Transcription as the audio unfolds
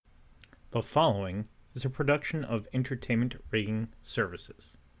The following is a production of Entertainment Rigging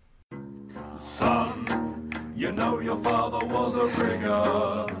Services. Son, you know your father was a rigger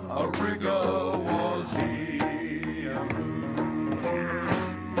was he.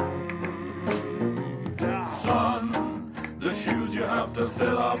 Son, the shoes you have to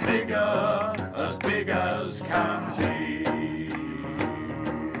fill are big as can be.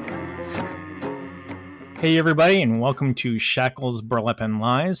 Hey everybody, and welcome to Shackles, Burlap, and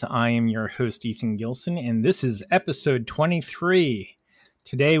Lies. I am your host, Ethan Gilson, and this is episode 23.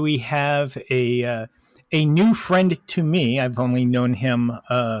 Today we have a new friend to me. I've only known him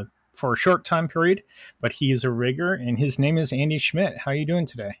for a short time period, but he is a rigger, and his name is Andy Schmidt. How are you doing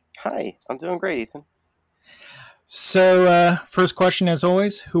today? Hi, I'm doing great, Ethan. So, first question as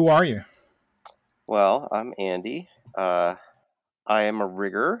always, who are you? Well, I'm Andy. I am a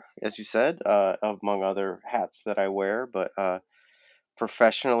rigger, as you said, among other hats that I wear, but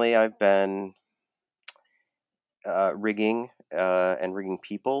professionally I've been rigging and rigging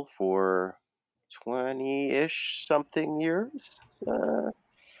people for 20-ish something years.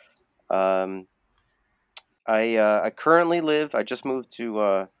 I currently I just moved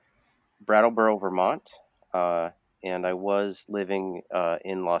to Brattleboro, Vermont, and I was living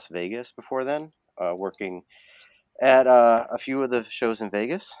in Las Vegas before then, working at a few of the shows in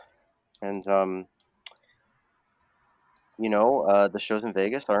Vegas. And, the shows in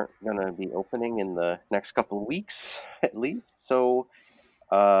Vegas aren't going to be opening in the next couple of weeks, at least. So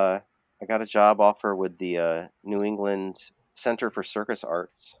I got a job offer with the New England Center for Circus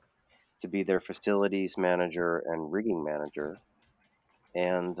Arts to be their facilities manager and rigging manager.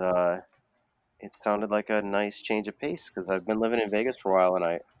 And it sounded like a nice change of pace because I've been living in Vegas for a while and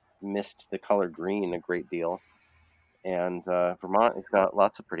I missed the color green a great deal. And Vermont has got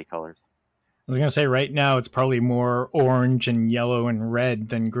lots of pretty colors. I was going to say right now it's probably more orange and yellow and red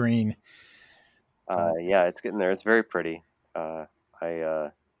than green. Yeah, it's getting there. It's very pretty. I'm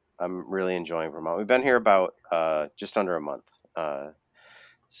really enjoying Vermont. We've been here about just under a month.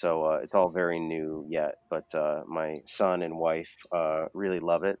 So it's all very new yet, but my son and wife really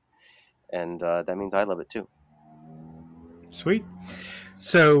love it. And that means I love it too. Sweet.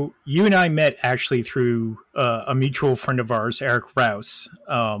 So you and I met actually through a mutual friend of ours, Eric Rouse,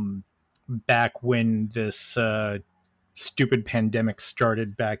 back when this stupid pandemic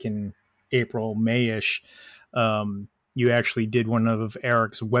started back in April, May-ish. You actually did one of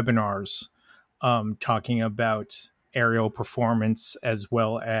Eric's webinars talking about aerial performance as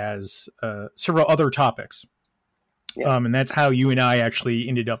well as several other topics. Yeah. And that's how you and I actually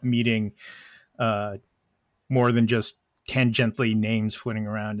ended up meeting more than just tangentially names floating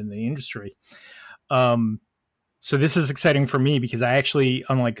around in the industry. So this is exciting for me because I actually,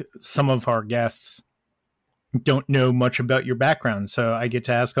 unlike some of our guests, don't know much about your background. So I get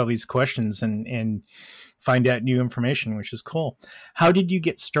to ask all these questions and find out new information, which is cool. How did you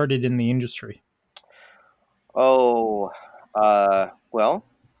get started in the industry? Oh, well,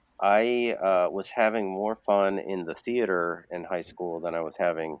 I was having more fun in the theater in high school than I was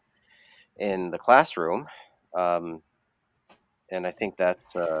having in the classroom. And I think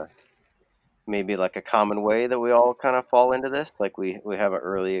that's maybe like a common way that we all kind of fall into this. Like we have an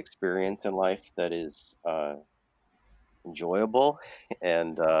early experience in life that is enjoyable.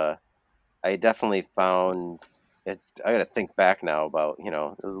 And I definitely found I got to think back now about, it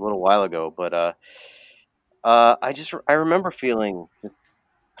was a little while ago, but I remember feeling just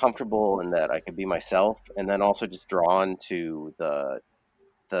comfortable in that I could be myself, and then also just drawn to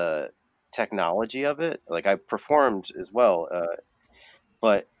the technology of it. Like I performed as well,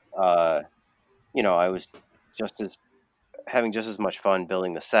 but I was just as having just as much fun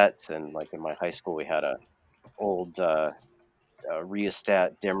building the sets. And like in my high school, we had a old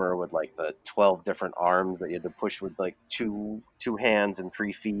rheostat dimmer with like the 12 different arms that you had to push with like two hands and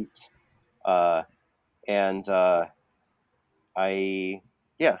 3 feet. And I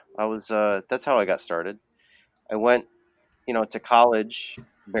was that's how I got started. I went, to college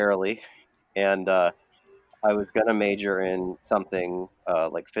barely, and I was gonna major in something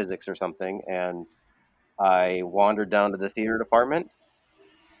like physics or something, and I wandered down to the theater department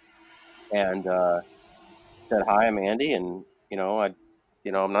and said, "Hi, I'm Andy, and I'm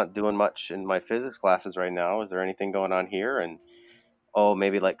not doing much in my physics classes right now. Is there anything going on here?" And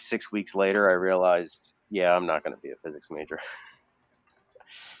maybe like 6 weeks later, I realized, yeah, I'm not going to be a physics major.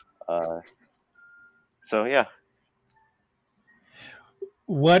 So yeah.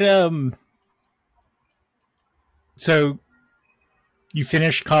 What So you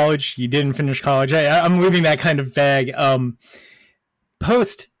finished college? You didn't finish college? I'm leaving that kind of vague.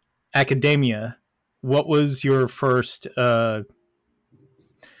 Post academia, what was your first?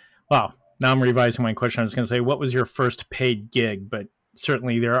 now I'm revising my question. I was going to say, what was your first paid gig? But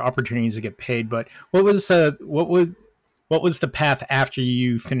certainly there are opportunities to get paid. But what was the path after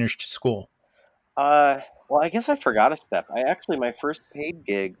you finished school? Well, I guess I forgot a step. My first paid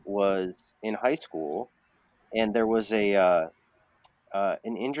gig was in high school, and there was an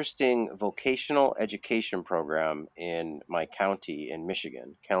interesting vocational education program in my county in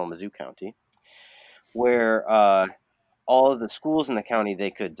Michigan, Kalamazoo County, where all of the schools in the county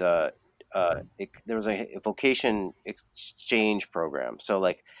they could there was a vocation exchange program. So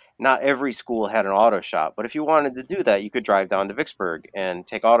like not every school had an auto shop, but if you wanted to do that, you could drive down to Vicksburg and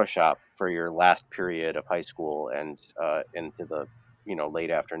take auto shop for your last period of high school and into the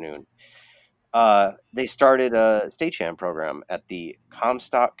late afternoon. They started a stagehand program at the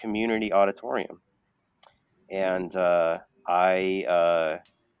Comstock Community Auditorium, and I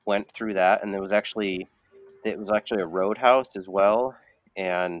went through that, and it was actually a roadhouse as well,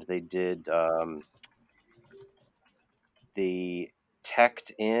 and they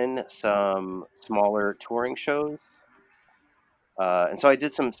teched in some smaller touring shows, and so I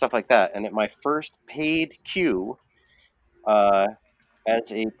did some stuff like that. And at my first paid Q, uh,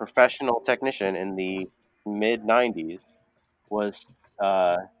 as a professional technician in the mid '90s, was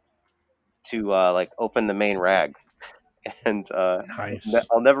to like open the main rag, and Nice.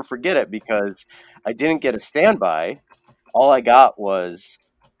 I'll never forget it because I didn't get a standby. All I got was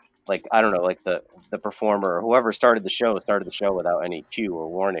like I don't know, like the performer or whoever started the show without any cue or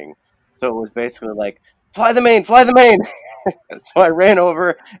warning. So it was basically like fly the main. So I ran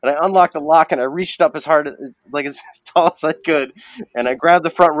over and I unlocked the lock and I reached up as hard as tall as I could, and I grabbed the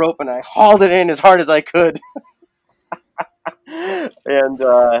front rope and I hauled it in as hard as I could. And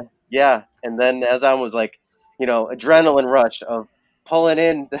yeah, and then as I was like, adrenaline rush of pulling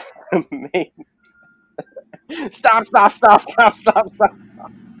in the main. Stop! Stop! Stop! Stop! Stop! Stop!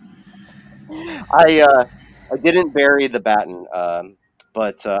 I didn't bury the baton,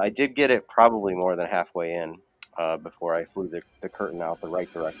 but I did get it probably more than halfway in before I flew the curtain out the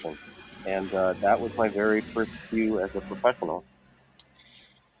right direction, and that was my very first view as a professional.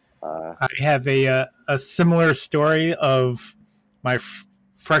 I have a similar story of my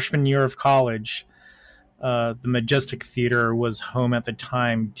freshman year of college. The Majestic Theater was home at the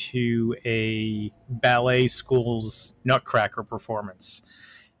time to a ballet school's Nutcracker performance.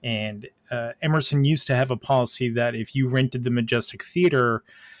 And Emerson used to have a policy that if you rented the Majestic Theater,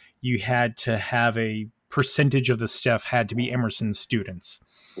 you had to have a percentage of the staff had to be Emerson students.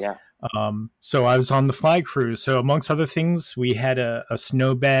 Yeah. So I was on the fly crew. So amongst other things, we had a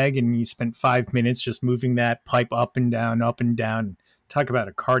snow bag, and you spent 5 minutes just moving that pipe up and down, up and down. Talk about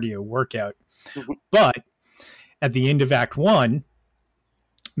a cardio workout. But at the end of Act One,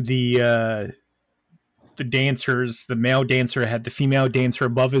 the dancers, the male dancer had the female dancer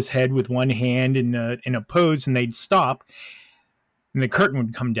above his head with one hand in a pose, and they'd stop, and the curtain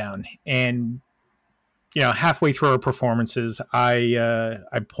would come down. And halfway through our performances, I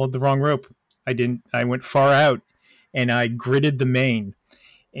pulled the wrong rope. I went far out, and I gridded the main.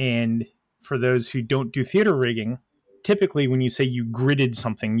 And for those who don't do theater rigging, typically when you say you gridded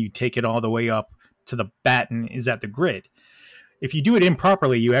something, you take it all the way up to the batten is at the grid. If you do it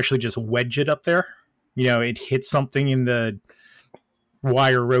improperly, you actually just wedge it up there. It hits something in the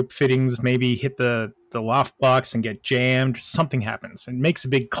wire rope fittings, maybe hit the loft box and get jammed. Something happens and makes a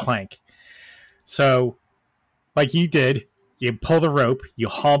big clank. So, like you did, you pull the rope, you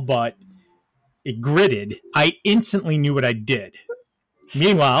haul butt, it gridded. I instantly knew what I did.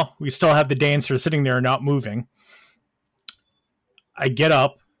 Meanwhile, we still have the dancer sitting there not moving. I get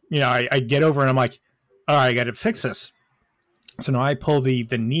up, I get over and I'm like, all right, I got to fix this. So now I pull the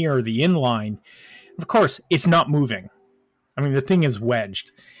knee or the inline. Of course, it's not moving. I mean, the thing is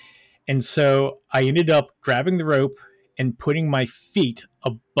wedged. And so I ended up grabbing the rope and putting my feet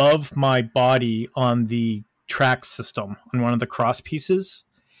above my body on the track system on one of the cross pieces.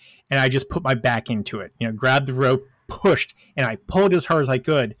 And I just put my back into it, grabbed the rope, pushed, and I pulled as hard as I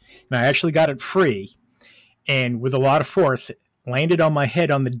could. And I actually got it free. And with a lot of force, it landed on my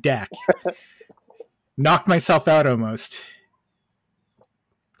head on the deck. Knocked myself out almost.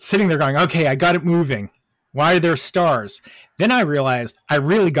 Sitting there going, okay, I got it moving. Why are there stars? Then I realized I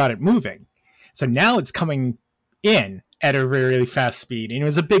really got it moving. So now it's coming in at a really fast speed. And it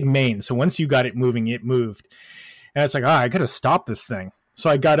was a big main. So once you got it moving, it moved. And it's like, I got to stop this thing.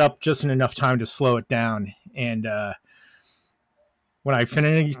 So I got up just in enough time to slow it down. And when I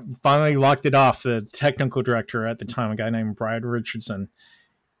finally locked it off, the technical director at the time, a guy named Brian Richardson,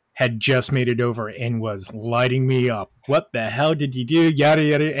 had just made it over and was lighting me up. What the hell did you do? Yada,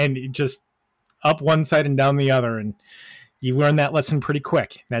 yada. And it just up one side and down the other. And you learn that lesson pretty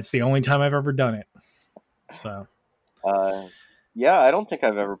quick. That's the only time I've ever done it. So Uh, yeah, I don't think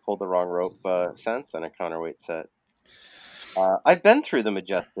I've ever pulled the wrong rope since in a counterweight set. I've been through the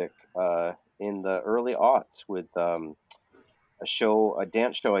Majestic in the early aughts with a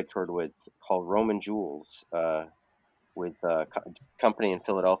dance show I toured with called Roman Jewels with a company in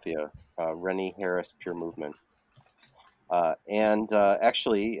Philadelphia, Rennie Harris Pure Movement. And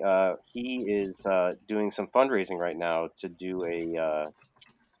actually, he is doing some fundraising right now to do a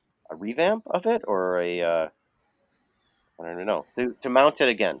revamp of it or I don't know, to mount it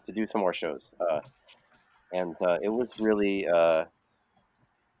again, to do some more shows. And it was really, I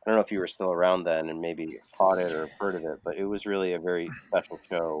don't know if you were still around then and maybe caught it or heard of it, but it was really a very special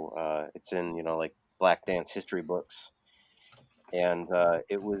show. It's in, like Black Dance history books. And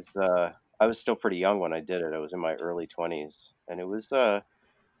it was, I was still pretty young when I did it. I was in my early 20s. And it was a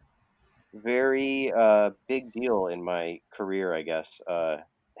very big deal in my career, I guess.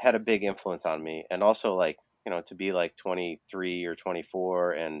 Had a big influence on me. And also, like, to be like 23 or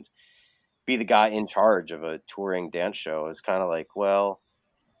 24 and be the guy in charge of a touring dance show is kind of like, well,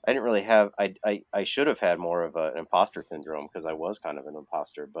 I didn't really have, I should have had more of an imposter syndrome because I was kind of an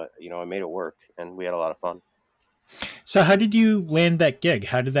imposter, but I made it work and we had a lot of fun. So how did you land that gig?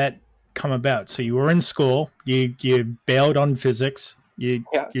 How did that come about? So you were in school, you bailed on physics, Yeah.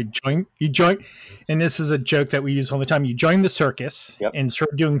 you joined, and this is a joke that we use all the time. You joined the circus Yep. and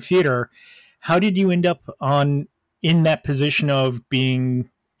started doing theater. How did you end up in that position of being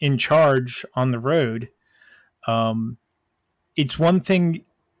in charge on the road? It's one thing,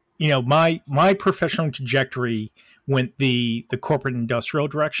 my professional trajectory went the corporate industrial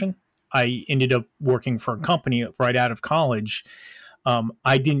direction. I ended up working for a company right out of college.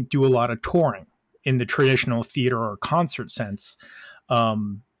 I didn't do a lot of touring in the traditional theater or concert sense.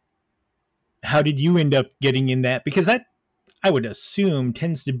 Um, how did you end up getting in that? Because that, I would assume,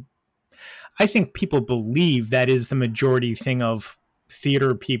 tends to, I think people believe that is the majority thing of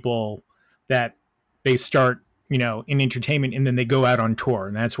theater people, that they start, in entertainment and then they go out on tour,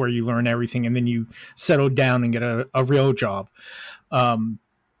 and that's where you learn everything, and then you settle down and get a real job.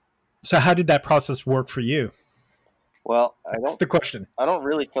 So how did that process work for you? Well, That's the question. I don't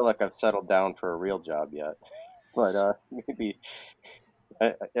really feel like I've settled down for a real job yet, but maybe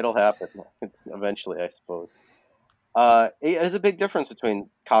it'll happen eventually, I suppose. There's a big difference between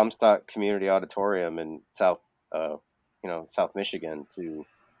Comstock Community Auditorium in South Michigan to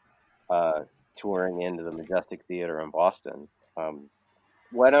uh, touring into the Majestic Theater in Boston.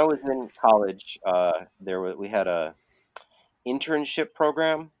 When I was in college, we had a internship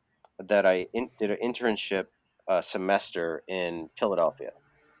program that did an internship semester in Philadelphia,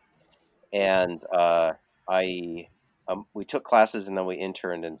 and I we took classes and then we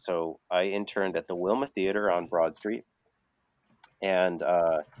interned, and so I interned at the Wilma Theater on Broad Street, and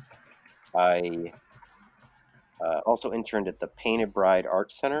I also interned at the Painted Bride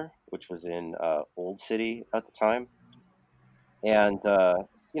Art Center, which was in Old City at the time. And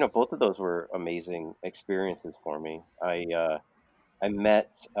both of those were amazing experiences for me. I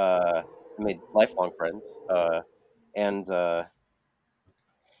made lifelong friends, and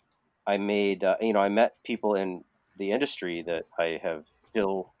I met people in the industry that I have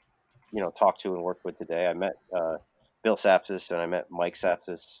still talked to and worked with today. I met Bill Sapsis and I met Mike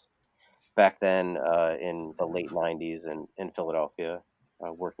Sapsis back then in the late '90s in Philadelphia,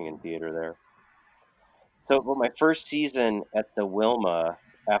 working in theater there. So, but my first season at the Wilma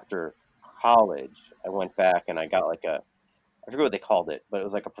after college, I went back and I got like I forget what they called it, but it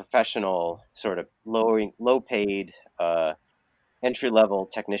was like a professional sort of low paid entry level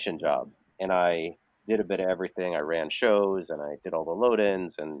technician job, and I did a bit of everything. I ran shows and I did all the load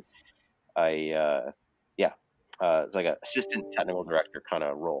ins, and I yeah, it's like an assistant technical director kind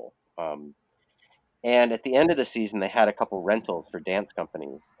of role. And at the end of the season, they had a couple rentals for dance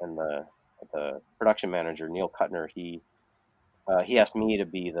companies, and the production manager Neil Kuttner, he asked me to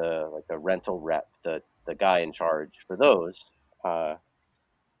be the rental rep, the guy in charge for those.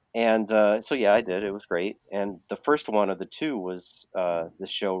 And so yeah, I did. It was great. And the first one of the two was the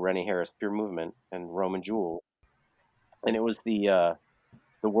show Rennie Harris Pure Movement and Roman Jewel, and it was the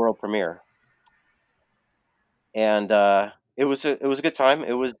world premiere. And it was a good time.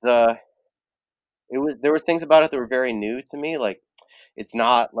 It was there were things about it that were very new to me. Like, it's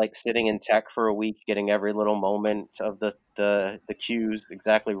not like sitting in tech for a week, getting every little moment of the cues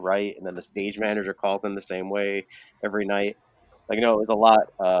exactly right, and then the stage manager calls in the same way every night. Like, no, it was a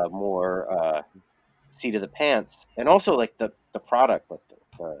lot more seat of the pants, and also like the product, like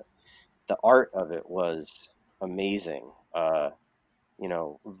the art of it was amazing.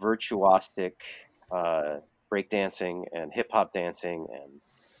 Virtuosic. breakdancing and hip hop dancing and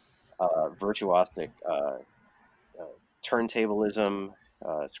virtuosic uh, turntablism,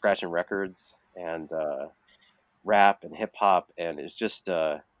 scratching records, and rap and hip hop, and it's just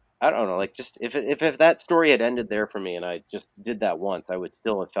I don't know, like just if that story had ended there for me, and I just did that once, I would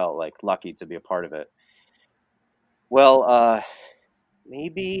still have felt like lucky to be a part of it. Well,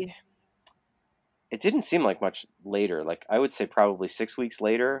 maybe it didn't seem like much later. Like I would say probably 6 weeks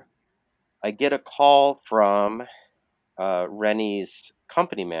later, I get a call from Rennie's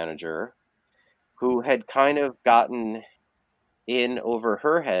company manager, who had kind of gotten in over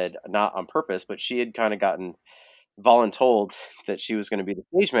her head, not on purpose, but she had kind of gotten voluntold that she was going to be the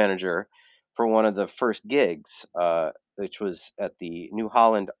stage manager for one of the first gigs, which was at the New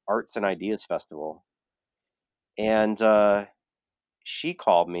Holland Arts and Ideas Festival. And she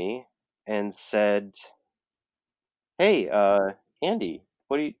called me and said, "Hey, Andy,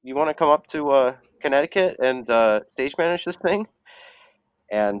 you want to come up to Connecticut and stage manage this thing?"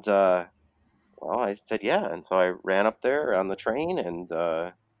 And well, I said yeah, and so I ran up there on the train and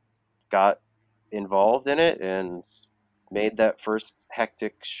got involved in it and made that first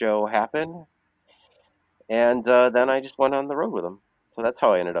hectic show happen. And then I just went on the road with them. So that's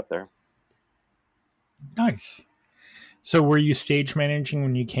how I ended up there. Nice. So were you stage managing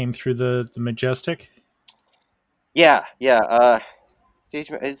when you came through the Majestic? Yeah, yeah.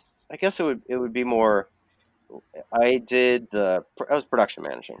 I guess it would be more. I was production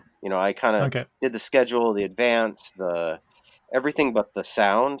managing. I kind of Okay. did the schedule, the advance, the everything but the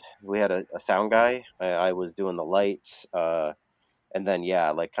sound. We had a sound guy. I was doing the lights, and then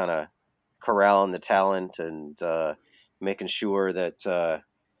yeah, like kind of corralling the talent and making sure that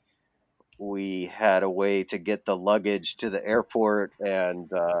we had a way to get the luggage to the airport, and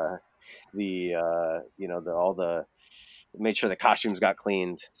the all the made sure the costumes got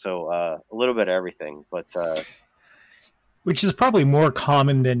cleaned. So a little bit of everything, but Which is probably more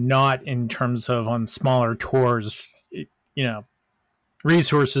common than not in terms of on smaller tours. You know,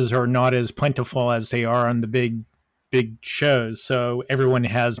 resources are not as plentiful as they are on the big shows. So everyone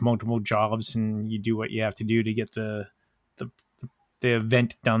has multiple jobs, and you do what you have to do to get the the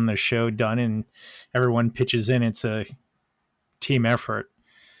event done, the show done, and everyone pitches in. It's a team effort.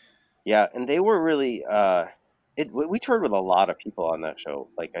 yeah, and they were really we toured with a lot of people on that show.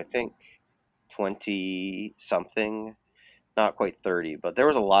 Like I think 20 something, not quite 30, but there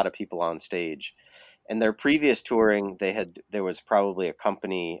was a lot of people on stage. And their previous touring, there was probably a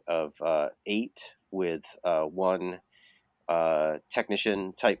company of 8 with one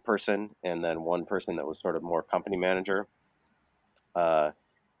technician type person, and then one person that was sort of more company manager. Uh,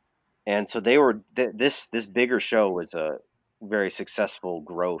 and so they were this bigger show was a very successful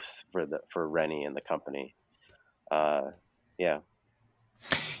growth for Rennie and the company. Uh, yeah.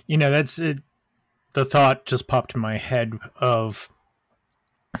 That's it. The thought just popped in my head of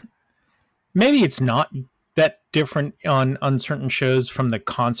maybe it's not that different on certain shows from the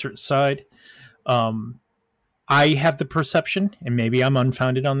concert side. Um, I have the perception, and maybe I'm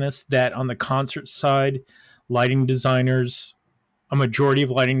unfounded on this, that on the concert side, lighting designers, a majority of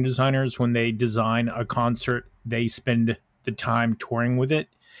lighting designers, when they design a concert, they spend the time touring with it.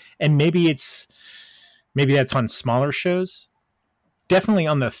 And maybe that's on smaller shows. Definitely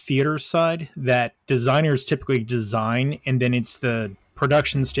on the theater side, that designers typically design, and then it's the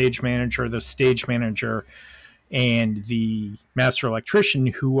production stage manager, the stage manager, and the master electrician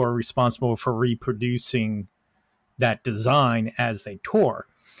who are responsible for reproducing that design as they tour.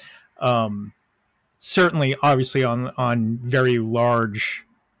 Um, Certainly, obviously, on very large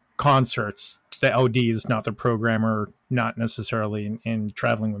concerts, the LD is not the programmer, not necessarily in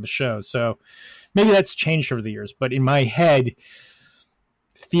traveling with the show. So maybe that's changed over the years. But in my head,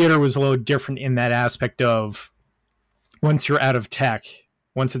 theater was a little different in that aspect of once you're out of tech,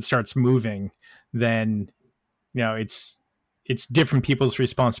 once it starts moving, then it's different people's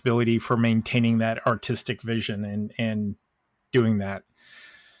responsibility for maintaining that artistic vision and doing that.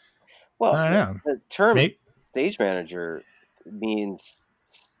 Well, I don't know. the term Maybe, stage manager means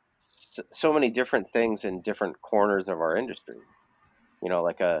so many different things in different corners of our industry.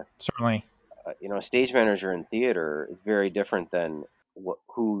 Like certainly. a stage manager in theater is very different than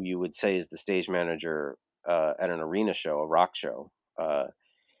who you would say is the stage manager at an arena show, a rock show.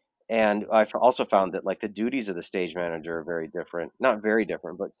 And I've also found that like the duties of the stage manager are very different, not very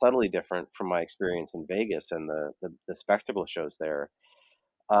different, but subtly different from my experience in Vegas and the spectacle shows there.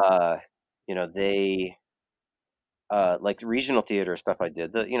 Uh, they like the regional theater stuff I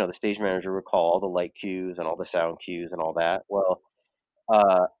did. The stage manager would call all the light cues and all the sound cues and all that. Well,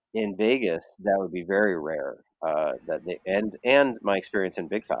 uh, in Vegas, that would be very rare. that they and my experience in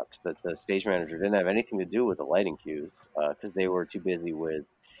Big Tops, that the stage manager didn't have anything to do with the lighting cues because they were too busy with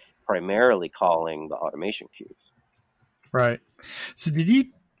primarily calling the automation cues. Right. So did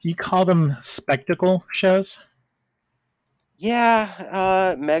you call them spectacle shows?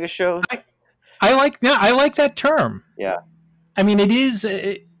 Yeah, mega shows. I like that term. Yeah, I mean, it is.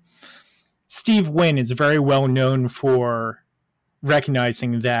 Steve Wynn is very well known for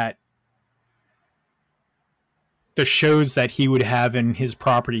recognizing that the shows that he would have in his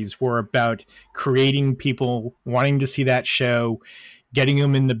properties were about creating people wanting to see that show, getting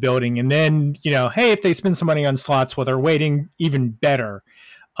them in the building, and then, hey, if they spend some money on slots while they're waiting, even better.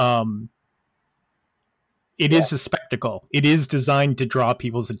 Um, it yeah, is a spectacle. It is designed to draw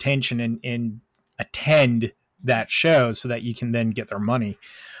people's attention and attend that show so that you can then get their money.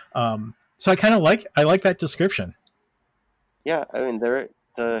 So I like that description. yeah. I mean,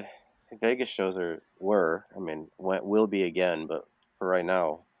 the Vegas shows were. I mean, will be again, but for right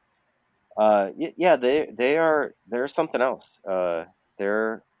now, yeah, they're something else.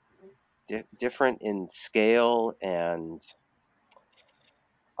 They're different in scale and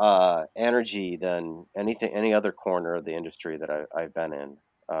energy than any other corner of the industry that I've been in.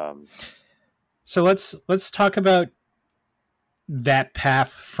 Um, So let's talk about that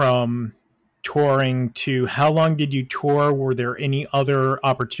path from touring to how long did you tour? Were there any other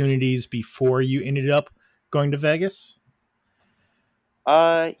opportunities before you ended up going to Vegas?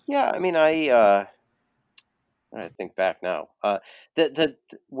 yeah, I mean, I think back now. The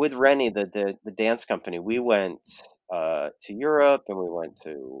with Rennie, the dance company, we went to Europe and we went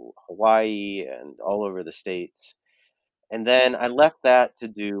to Hawaii and all over the states. And then I left that to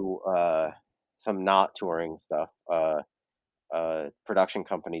do some not touring stuff, production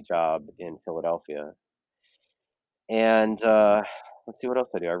company job in Philadelphia. And let's see what else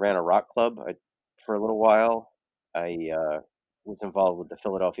I do. I ran a rock club for a little while. I was involved with the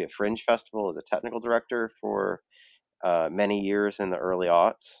Philadelphia Fringe Festival as a technical director for many years in the early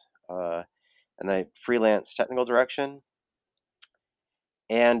aughts. And then I freelance technical direction.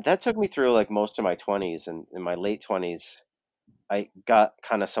 And that took me through like most of my 20s. And in my late 20s, I got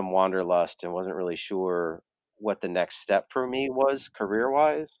kind of some wanderlust and wasn't really sure what the next step for me was career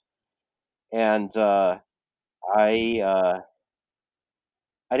wise. And I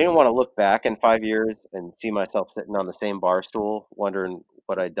I didn't want to look back in 5 years and see myself sitting on the same bar stool, wondering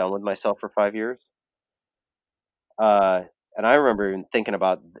what I'd done with myself for 5 years. Uh, and I remember even thinking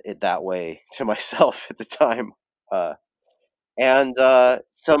about it that way to myself at the time. Uh, and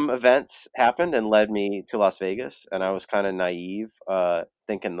some events happened and led me to Las Vegas, and I was kind of naive,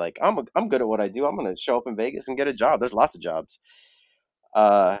 thinking like I'm good at what I do. I'm going to show up in Vegas and get a job. There's lots of jobs.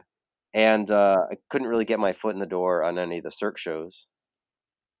 Uh, and I couldn't really get my foot in the door on any of the Cirque shows.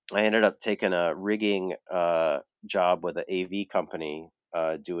 I ended up taking a rigging job with an AV company,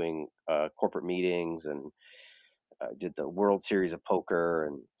 doing corporate meetings, and did the World Series of Poker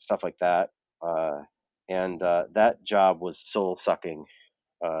and stuff like that. Uh, and that job was soul sucking.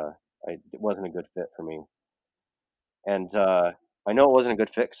 It wasn't a good fit for me. And I know it wasn't a good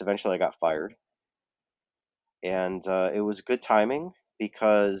fit because eventually I got fired. And it was good timing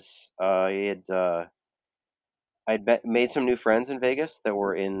because made some new friends in Vegas that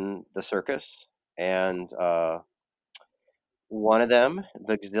were in the circus, and one of them,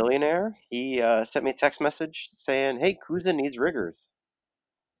 the gazillionaire, he sent me a text message saying, "Hey, Kuza needs riggers,"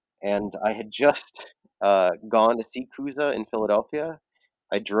 and I had just gone to see Kuza in Philadelphia.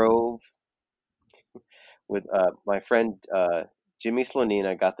 I drove with my friend Jimmy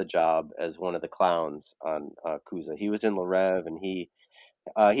Slonina, got the job as one of the clowns on Kuza. He was in La Rev, and he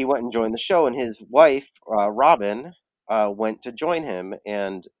went and joined the show, and his wife Robin went to join him,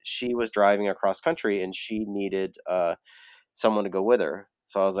 and she was driving across country, and she needed someone to go with her.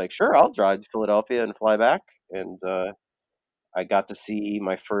 So I was like, sure, I'll drive to Philadelphia and fly back. And I got to see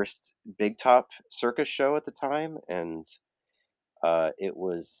my first Big Top circus show at the time, and it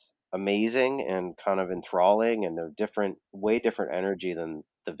was amazing and kind of enthralling and way different energy than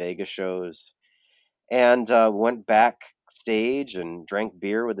the Vegas shows. And went backstage and drank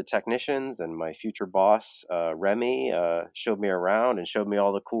beer with the technicians, and my future boss, Remy, showed me around and showed me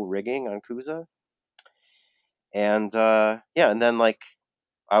all the cool rigging on Kuza. And yeah, and then like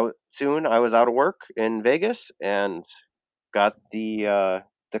soon I was out of work in Vegas and got the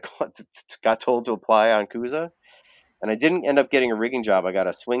got told to apply on Kuza, and I didn't end up getting a rigging job. I got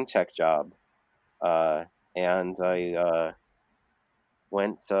a swing tech job, uh, and I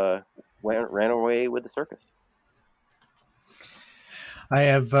ran away with the circus. I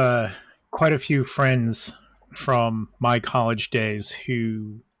have quite a few friends from my college days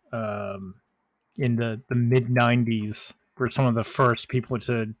who in the mid 90s were some of the first people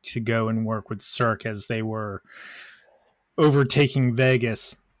to go and work with Cirque as they were overtaking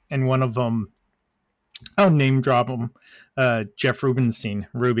Vegas. And one of them, I'll name drop him, Jeff Rubenstein,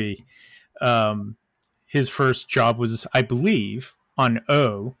 Ruby. Um, his first job was, I believe, on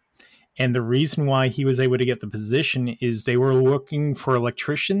O. And the reason why he was able to get the position is they were looking for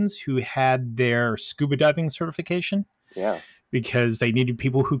electricians who had their scuba diving certification. Yeah. Because they needed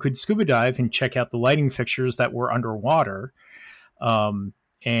people who could scuba dive and check out the lighting fixtures that were underwater. And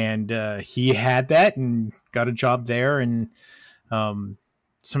he had that and got a job there, and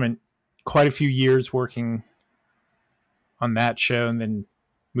quite a few years working on that show, and then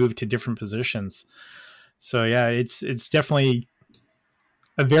moved to different positions. So yeah, it's definitely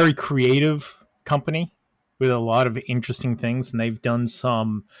a very creative company with a lot of interesting things, and they've done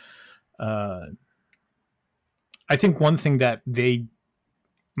some. I think one thing that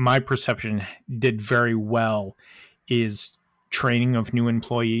my perception did very well is training of new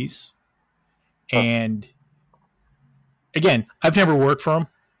employees. And again, I've never worked for them.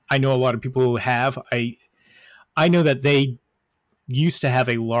 I know a lot of people who have. I know that they used to have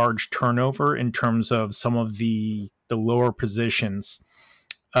a large turnover in terms of some of the lower positions.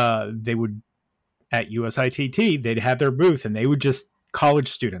 They would, at USITT, they'd have their booth, and they would just college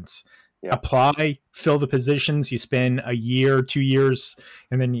students apply, fill the positions. You spend a year, 2 years,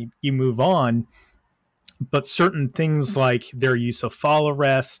 and then you move on. But certain things like their use of fall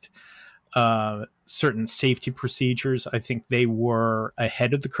arrest, certain safety procedures, I think they were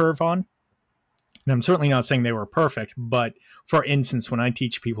ahead of the curve on. And I'm certainly not saying they were perfect, but for instance, when I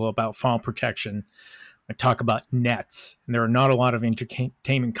teach people about fall protection, I talk about nets. And there are not a lot of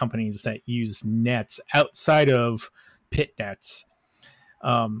entertainment companies that use nets outside of pit nets.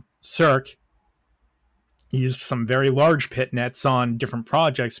 Cirque used some very large pit nets on different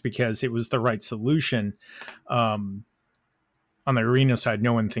projects because it was the right solution. On the arena side,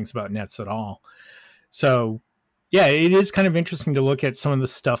 no one thinks about nets at all. So, yeah, it is kind of interesting to look at some of the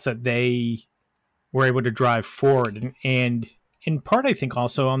stuff that they were able to drive forward. And in part, I think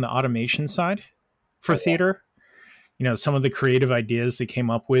also on the automation side for theater, some of the creative ideas they came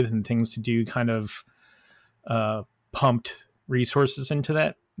up with and things to do kind of pumped resources into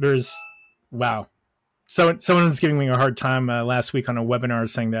that. Wow. So someone was giving me a hard time last week on a webinar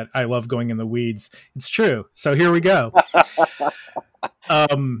saying that I love going in the weeds. It's true. So here we go.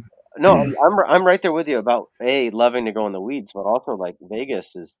 No, I'm right there with you about loving to go in the weeds, but also like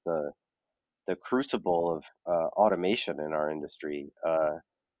Vegas is the crucible of automation in our industry,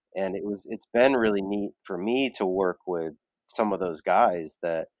 and it's been really neat for me to work with some of those guys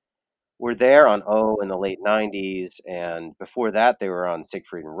that were there on O in the late '90s, and before that they were on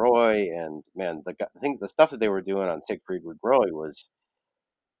Siegfried and Roy, and man, I think the stuff that they were doing on Siegfried with Roy was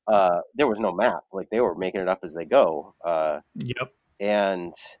there was no map, like they were making it up as they go. Yep.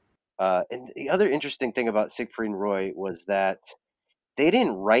 And the other interesting thing about Siegfried and Roy was that they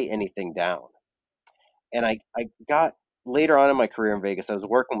didn't write anything down. And I got later on in my career in Vegas, I was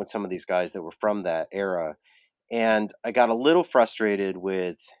working with some of these guys that were from that era, and I got a little frustrated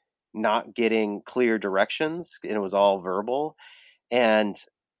with not getting clear directions, and it was all verbal. And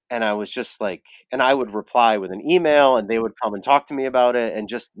I was just like, and I would reply with an email, and they would come and talk to me about it, and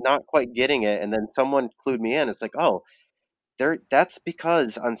just not quite getting it. And then someone clued me in. It's like, oh, that's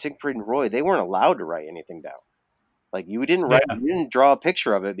because on Siegfried and Roy, they weren't allowed to write anything down. Like you didn't you didn't draw a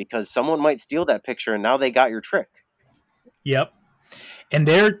picture of it because someone might steal that picture, and now they got your trick. Yep. And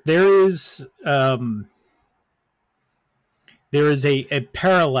there is a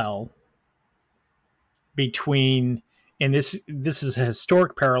parallel between, and this is a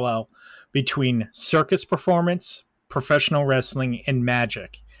historic parallel between circus performance, professional wrestling, and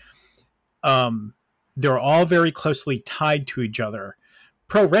magic. They're all very closely tied to each other.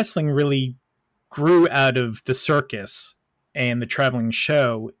 Pro wrestling really grew out of the circus and the traveling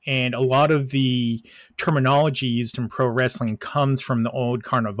show, and a lot of the terminology used in pro wrestling comes from the old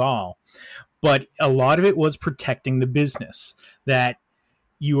carnival, but a lot of it was protecting the business, that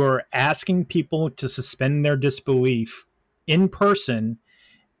you are asking people to suspend their disbelief in person.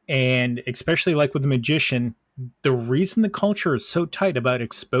 And especially like with the magician, the reason the culture is so tight about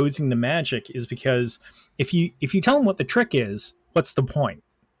exposing the magic is because if you tell them what the trick is, what's the point?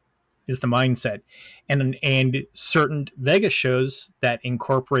 Is the mindset. And certain Vegas shows that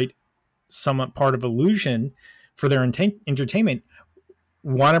incorporate somewhat part of illusion for their entertainment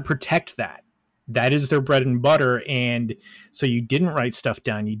want to protect that. That is their bread and butter. And so you didn't write stuff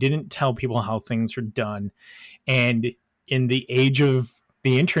down. You didn't tell people how things are done. And in the age of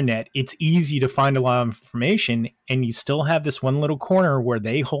the internet, it's easy to find a lot of information, and you still have this one little corner where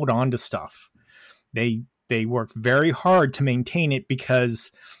they hold on to stuff. They work very hard to maintain it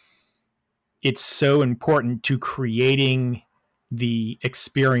because it's so important to creating the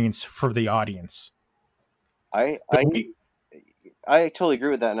experience for the audience. I I totally agree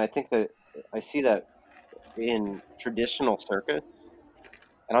with that, and I think that I see that in traditional circus.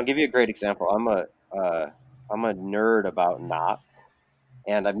 And I'll give you a great example. I'm a nerd about knots,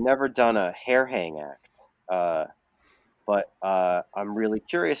 and I've never done a hair hang act, uh, but I'm really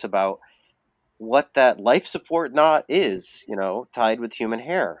curious about what that life support knot is, you know, tied with human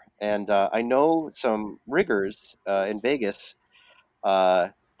hair. And I know some riggers in Vegas uh,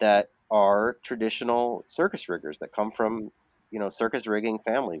 that are traditional circus riggers that come from, you know, circus rigging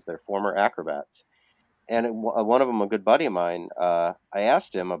families. They're former acrobats. And one of them, a good buddy of mine, I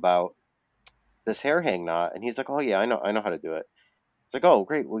asked him about this hair hang knot, and he's like, "Oh yeah, I know how to do it." It's like, "Oh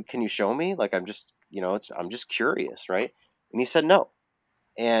great, well, can you show me? Like, I'm just, you know, I'm just curious, right?" And he said no,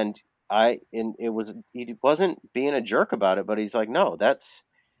 and it was, he wasn't being a jerk about it, but he's like, "No, that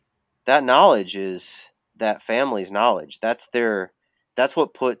knowledge is that family's knowledge. That's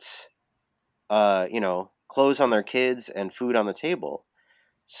what puts, you know, clothes on their kids and food on the table.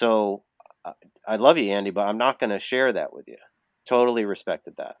 So I love you, Andy, but I'm not going to share that with you." Totally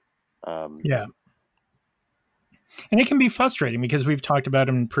respected that. Yeah. And it can be frustrating because we've talked about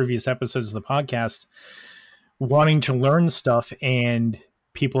in previous episodes of the podcast wanting to learn stuff and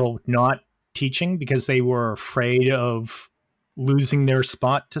people not teaching because they were afraid of losing their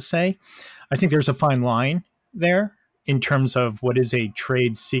spot to say. I think there's a fine line there in terms of what is a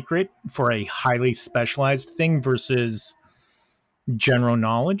trade secret for a highly specialized thing versus general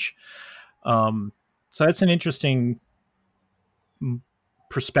knowledge. So that's an interesting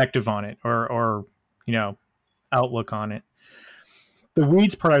perspective on it, or you know, outlook on it. The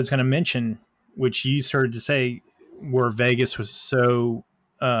weeds part I was going to mention, which you started to say, where Vegas was so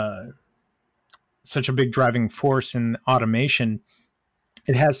such a big driving force in automation,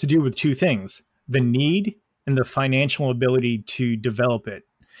 it has to do with two things: the need and the financial ability to develop it.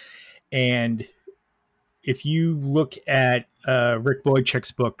 And if you look at Rick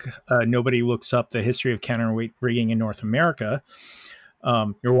Boychuk's book, Nobody Looks Up: The History of Counterweight Rigging in North America,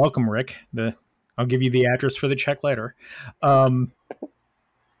 you're welcome, Rick. I'll give you the address for the check later.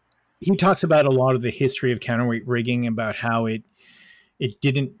 He talks about a lot of the history of counterweight rigging, about how it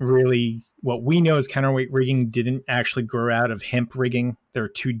didn't really, what we know as counterweight rigging didn't actually grow out of hemp rigging. There are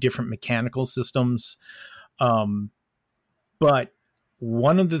two different mechanical systems. But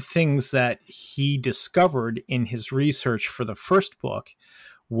one of the things that he discovered in his research for the first book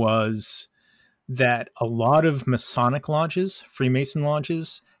was that a lot of Masonic lodges, Freemason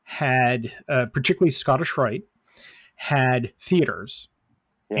lodges, had, particularly Scottish Rite, had theaters.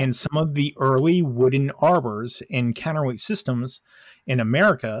 Yeah. And some of the early wooden arbors in counterweight systems in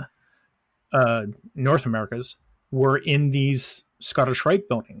America, North America's, were in these Scottish Rite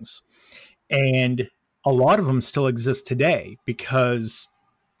buildings. And a lot of them still exist today because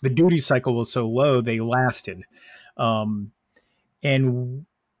the duty cycle was so low, they lasted. And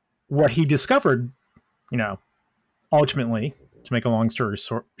what he discovered, you know, ultimately, to make a long story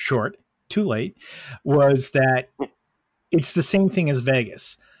short, too late, was that it's the same thing as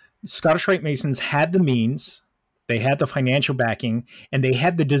Vegas. Scottish Rite Masons had the means, they had the financial backing, and they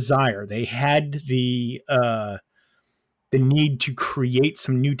had the desire. They had the need to create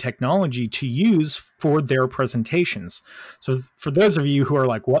some new technology to use for their presentations. So for those of you who are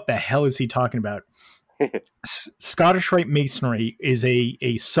like, what the hell is he talking about? Scottish Rite Masonry is a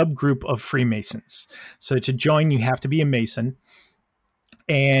subgroup of Freemasons. So to join, you have to be a Mason.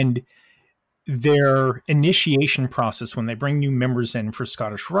 And their initiation process when they bring new members in for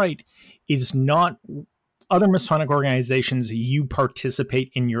Scottish Rite is not other Masonic organizations. You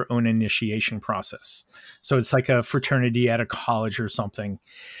participate in your own initiation process. So it's like a fraternity at a college or something.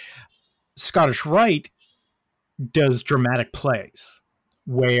 Scottish Rite does dramatic plays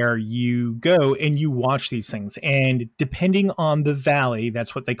where you go and you watch these things. And depending on the valley,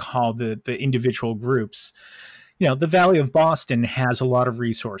 that's what they call the individual groups. You know, the Valley of Boston has a lot of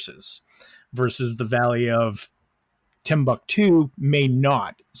resources versus the Valley of Timbuktu may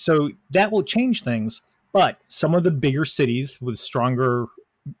not. So that will change things. But some of the bigger cities with stronger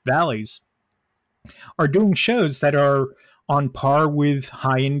valleys are doing shows that are on par with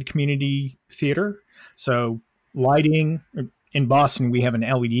high-end community theater. So lighting, in Boston, we have an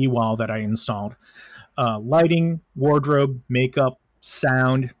LED wall that I installed. Lighting, wardrobe, makeup,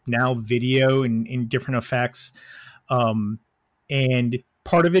 sound, now video and different effects. And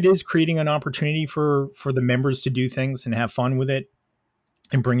part of it is creating an opportunity for the members to do things and have fun with it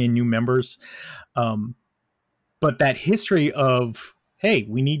and bring in new members. But that history of hey,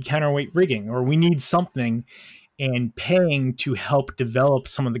 we need counterweight rigging, or we need something, and paying to help develop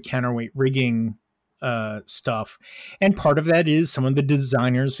some of the counterweight rigging stuff. And part of that is some of the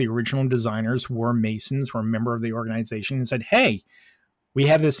designers, the original designers, were Masons, were a member of the organization, and said, hey, we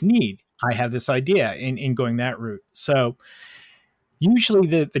have this need. I have this idea in going that route. So usually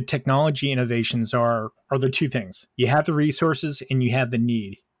the technology innovations are the two things. You have the resources and you have the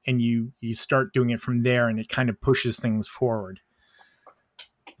need, and you start doing it from there, and it kind of pushes things forward.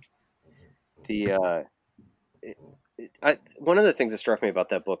 The one of the things that struck me about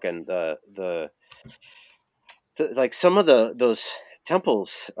that book and the like some of those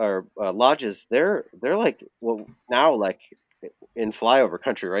temples or lodges, they're like, well, now like in flyover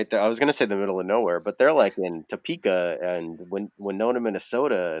country, right? I was going to say the middle of nowhere, but they're like in Topeka and Winona,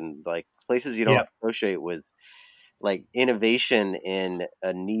 Minnesota, and like places you don't associate with like innovation in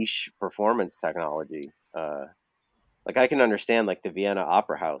a niche performance technology. Like I can understand like the Vienna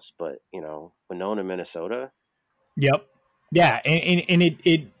Opera House, but Winona, Minnesota. Yep. Yeah, and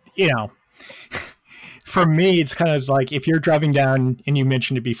it for me, it's kind of like if you're driving down, and you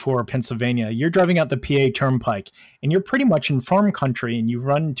mentioned it before, Pennsylvania, you're driving out the PA Turnpike, and you're pretty much in farm country, and you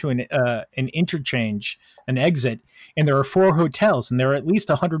run into an interchange, an exit, and there are 4 hotels, and there are at least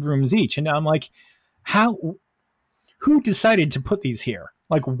 100 rooms each. And I'm like, who decided to put these here?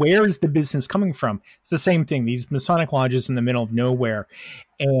 Like, where is the business coming from? It's the same thing. These Masonic lodges in the middle of nowhere,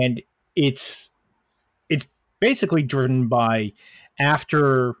 and it's basically driven by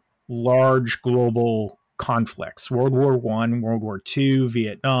after large global conflicts, World War I, World War II,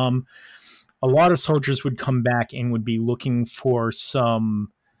 Vietnam. A lot of soldiers would come back and would be looking for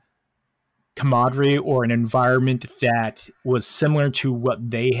some camaraderie or an environment that was similar to what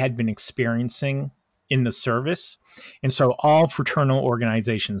they had been experiencing in the service. And so all fraternal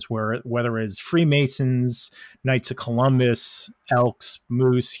organizations, whether it's Freemasons, Knights of Columbus, Elks,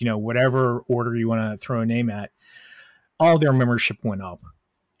 Moose, whatever order you want to throw a name at, all their membership went up.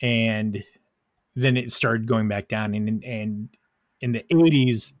 And then it started going back down. And in the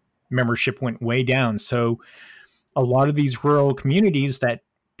 80s, membership went way down. So a lot of these rural communities that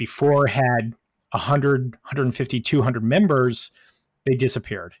before had 100, 150, 200 members, they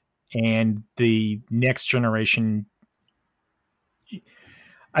disappeared. And the next generation,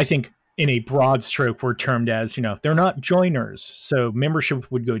 I think in a broad stroke, were termed as, they're not joiners. So membership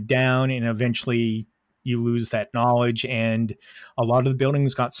would go down, and eventually you lose that knowledge. And a lot of the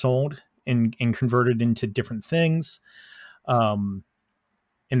buildings got sold and converted into different things. And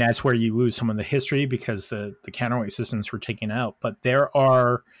that's where you lose some of the history, because the counterweight systems were taken out. But there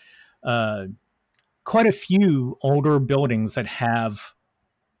are quite a few older buildings that have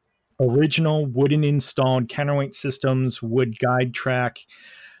original wooden installed counterweight systems, wood guide track,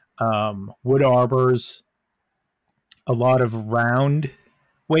 wood arbors, a lot of round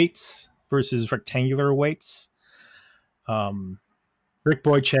weights versus rectangular weights. Rick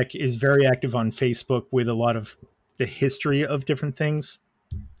Boychek is very active on Facebook with a lot of the history of different things,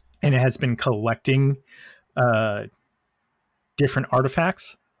 and it has been collecting different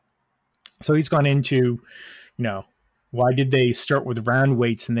artifacts. So he's gone into, why did they start with round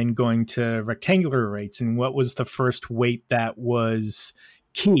weights and then going to rectangular weights? And what was the first weight that was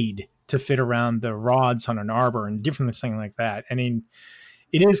keyed to fit around the rods on an arbor and different things like that? I mean,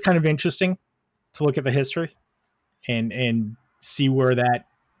 it is kind of interesting to look at the history and see where that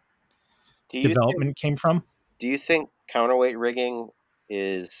development came from. Do you think counterweight rigging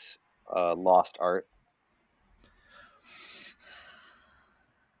is lost art?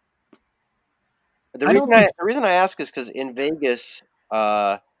 The reason I ask is because in Vegas,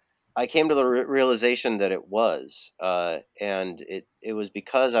 I came to the realization that it was, and it was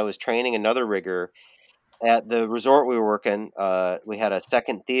because I was training another rigger at the resort we were working. We had a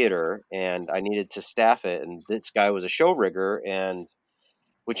second theater, and I needed to staff it, and this guy was a show rigger, and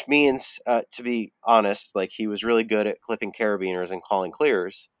which means, to be honest, like he was really good at clipping carabiners and calling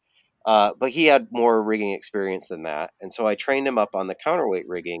clears, but he had more rigging experience than that, and so I trained him up on the counterweight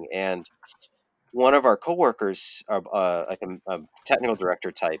rigging. And one of our coworkers, like a technical director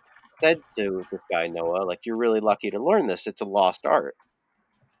type, said to this guy, Noah, like, you're really lucky to learn this. It's a lost art.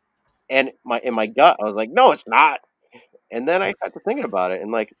 And in my gut, I was like, no, it's not. And then I got to thinking about it,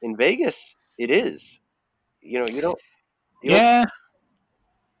 and like in Vegas, it is. You don't. Yeah.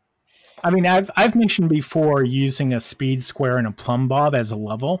 I mean, I've mentioned before using a speed square and a plumb bob as a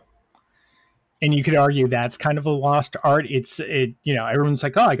level. And you could argue that's kind of a lost art. Everyone's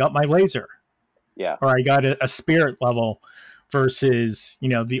like, oh, I got my laser. Yeah. Or I got a spirit level versus,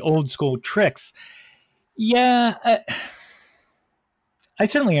 the old school tricks. Yeah. I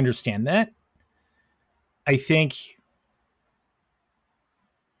certainly understand that. I think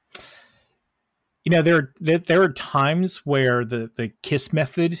there are times where the KISS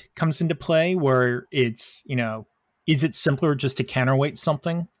method comes into play, where it's, is it simpler just to counterweight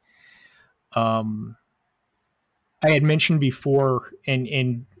something? I had mentioned before,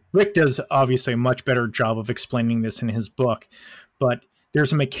 and Rick does obviously a much better job of explaining this in his book, but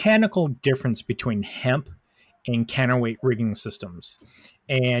there's a mechanical difference between hemp and counterweight rigging systems.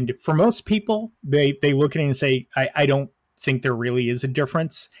 And for most people, they look at it and say, I don't think there really is a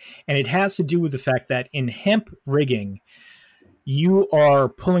difference. And it has to do with the fact that in hemp rigging, you are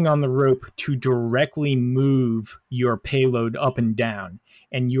pulling on the rope to directly move your payload up and down,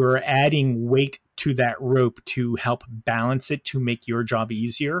 and you're adding weight to that rope to help balance it to make your job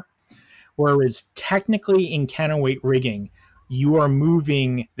easier. Whereas technically in counterweight rigging, you are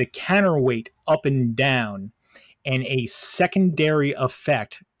moving the counterweight up and down, and a secondary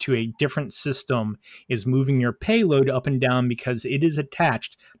effect to a different system is moving your payload up and down because it is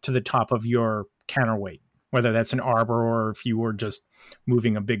attached to the top of your counterweight, whether that's an arbor or if you were just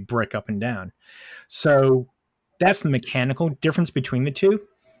moving a big brick up and down. So that's the mechanical difference between the two.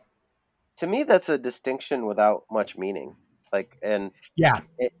 To me, that's a distinction without much meaning. Yeah.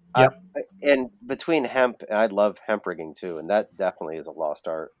 And between hemp, I love hemp rigging too, and that definitely is a lost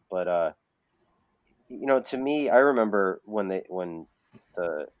art. But to me, I remember when the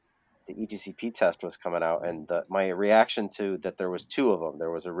ETCP test was coming out, and my reaction to that, there was two of them. There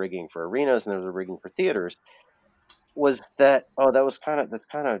was a rigging for arenas and there was a rigging for theaters. Was that that's kind of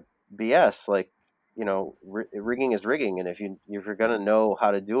BS? Rigging is rigging, and if you're gonna know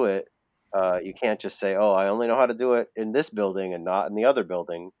how to do it, you can't just say, "Oh, I only know how to do it in this building and not in the other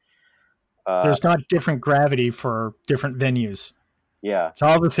building." There's not different gravity for different venues. Yeah, it's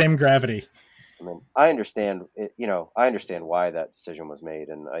all the same gravity. I mean, I understand it, I understand why that decision was made,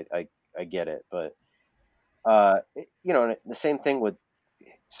 and I get it, but the same thing with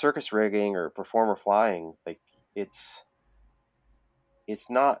circus rigging or performer flying. Like, it's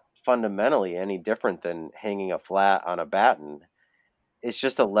not fundamentally any different than hanging a flat on a batten. It's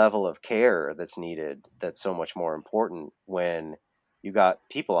just a level of care that's needed that's so much more important when you got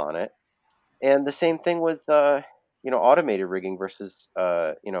people on it. And the same thing with automated rigging versus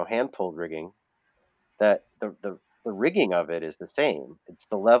hand pulled rigging. That the rigging of it is the same. It's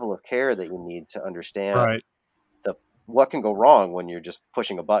the level of care that you need to understand right. What can go wrong when you're just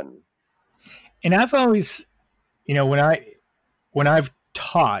pushing a button. And I've always, when I've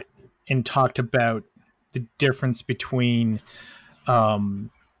taught and talked about the difference between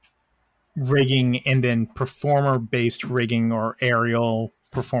rigging and then performer based rigging or aerial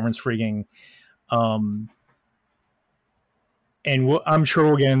performance rigging, and I'm sure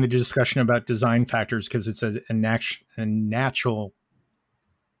we'll get into the discussion about design factors because it's a natural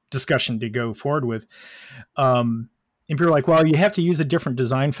discussion to go forward with. And people are like, well, you have to use a different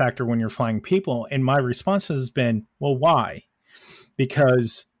design factor when you're flying people. And my response has been, well, why?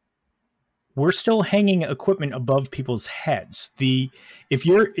 Because we're still hanging equipment above people's heads. If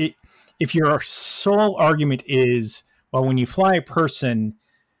your sole argument is, well, when you fly a person,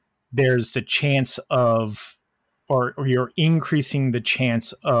 there's the chance of, or you're increasing the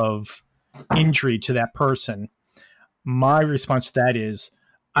chance of injury to that person. My response to that is,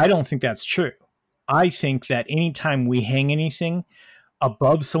 I don't think that's true. I think that anytime we hang anything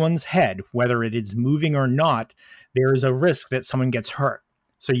above someone's head, whether it is moving or not, there is a risk that someone gets hurt.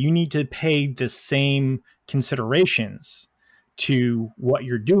 So you need to pay the same considerations to what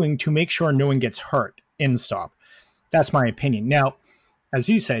you're doing to make sure no one gets hurt in stop. That's my opinion. Now, as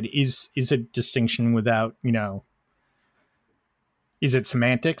he said, is a distinction without, is it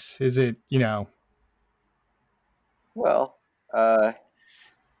semantics? Is it, Well, I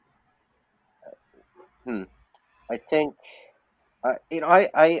think,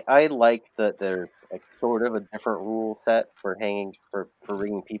 I like that there's sort of a different rule set for hanging for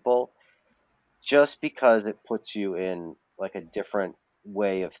rigging people, just because it puts you in like a different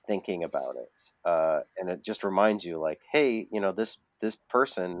way of thinking about it, and it just reminds you, like, hey, this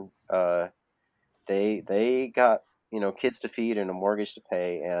person, they got kids to feed and a mortgage to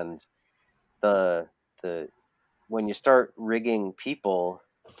pay, and the when you start rigging people,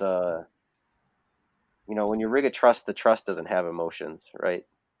 when you rig a truss, the truss doesn't have emotions, right?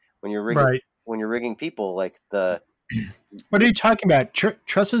 When you're rigging people, like what are you talking about?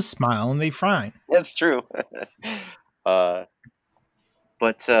 Trusses smile and they frown. That's true. But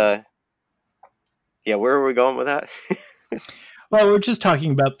yeah, where are we going with that? Well, we're just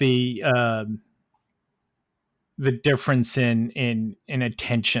talking about the difference in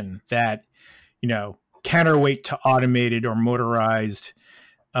attention that, counterweight to automated or motorized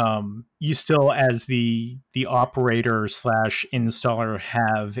you still, as the operator slash installer,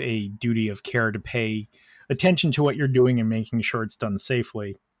 have a duty of care to pay attention to what you're doing and making sure it's done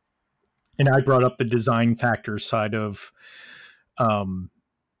safely. And I brought up the design factor side of, you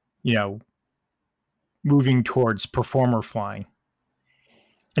know, moving towards performer flying.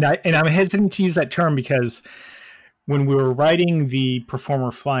 And I'm hesitant to use that term because when we were writing the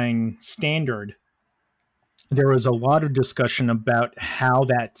performer flying standard, there was a lot of discussion about how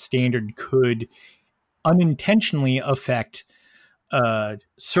that standard could unintentionally affect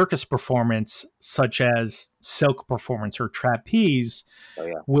circus performance, such as silk performance or trapeze,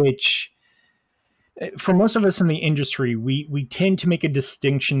 which for most of us in the industry, we tend to make a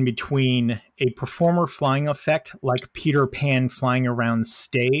distinction between a performer flying effect, like Peter Pan flying around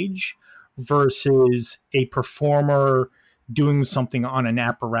stage, versus a performer doing something on an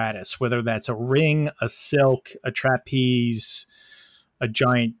apparatus, whether that's a ring, a silk, a trapeze, a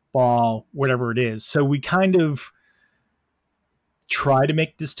giant ball, whatever it is. So we kind of try to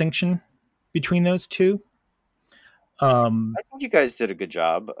make distinction between those two. I think you guys did a good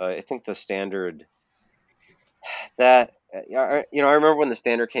job. I think the standard that I remember when the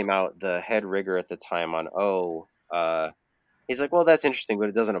standard came out, the head rigger at the time on he's like, well, that's interesting, but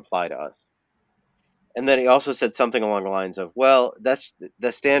it doesn't apply to us. And then he also said something along the lines of, well, that's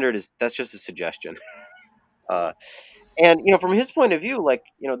just a suggestion. And from his point of view, like,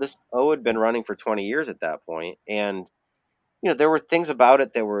 this O had been running for 20 years at that point, and there were things about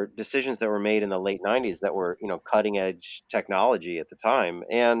it that were decisions that were made in the late 90s that were, cutting edge technology at the time.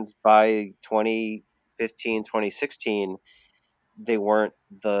 And by 2015, 2016, they weren't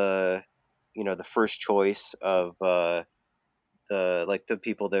the first choice of the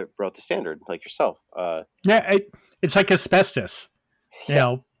people that wrote the standard, like yourself. It's like asbestos.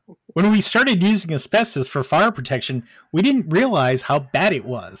 When we started using asbestos for fire protection, we didn't realize how bad it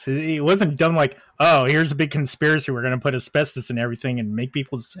was. It wasn't done like, oh, here's a big conspiracy. We're going to put asbestos in everything and make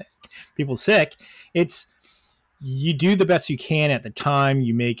people sick. It's, you do the best you can at the time.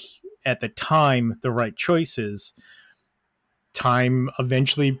 You make, at the time, the right choices. Time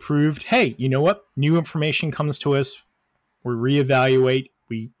eventually proved, hey, you know what? New information comes to us. We reevaluate.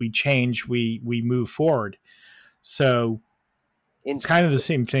 We change. We move forward. So it's kind of the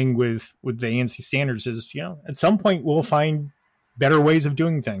same thing with the ANSI standards. Is at some point we'll find better ways of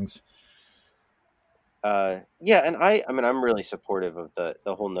doing things. And I'm really supportive of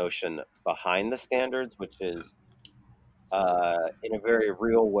the whole notion behind the standards, which is in a very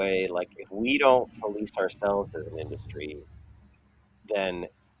real way. Like, if we don't police ourselves as an industry, then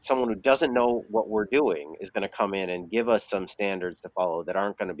someone who doesn't know what we're doing is going to come in and give us some standards to follow that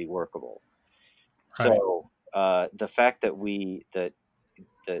aren't going to be workable. Right. So the fact that we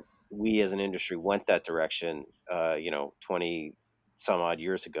as an industry went that direction, 20 some odd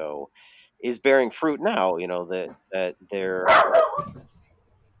years ago, is bearing fruit now. That there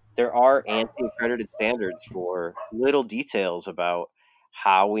are ANSI-accredited standards for little details about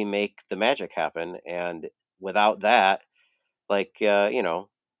how we make the magic happen, and without that,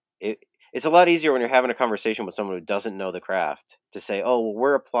 it's a lot easier when you're having a conversation with someone who doesn't know the craft to say, oh, well,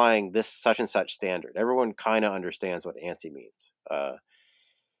 we're applying this such and such standard. Everyone kind of understands what ANSI means.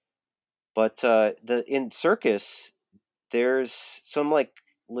 But in circus, there's some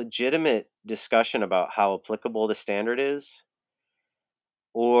legitimate discussion about how applicable the standard is,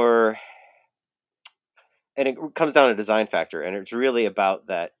 and it comes down to design factor, and it's really about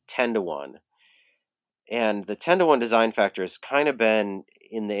that 10-to-1. And the 10-to-1 design factor has kind of been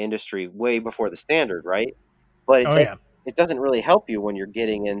in the industry way before the standard, right? But it doesn't really help you when you're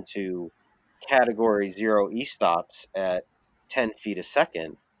getting into category 0 e-stops at 10 feet a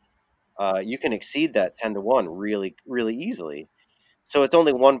second. You can exceed that 10-to-1 really, really easily. So it's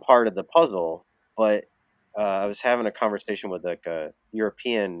only one part of the puzzle. But I was having a conversation with a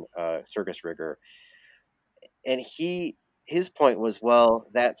European circus rigger, and his point was, well,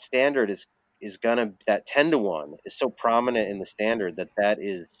 that standard is that 10-to-1 is so prominent in the standard that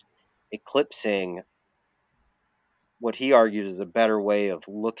is eclipsing what he argues is a better way of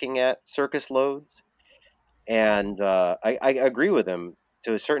looking at circus loads. And I agree with him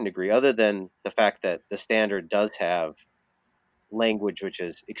to a certain degree, other than the fact that the standard does have language which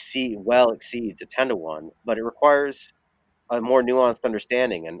exceeds a 10-to-1, but it requires a more nuanced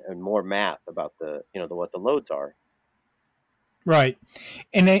understanding and more math about what the loads are. Right.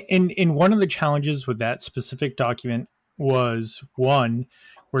 And in one of the challenges with that specific document was, one,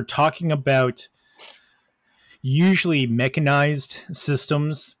 we're talking about usually mechanized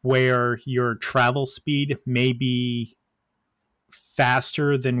systems where your travel speed may be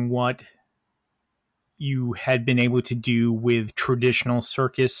faster than what you had been able to do with traditional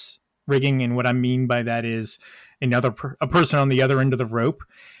circus rigging. And what I mean by that is a person on the other end of the rope.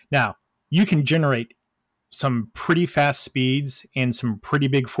 Now, you can generate some pretty fast speeds and some pretty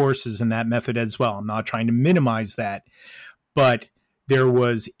big forces in that method as well. I'm not trying to minimize that, but there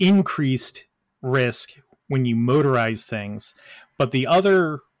was increased risk when you motorize things. But the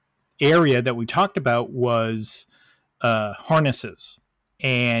other area that we talked about was harnesses,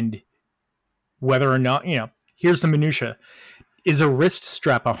 and whether or not, here's the minutia: is a wrist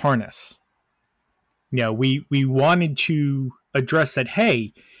strap a harness? We wanted to address that.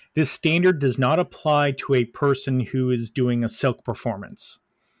 Hey, this standard does not apply to a person who is doing a silk performance.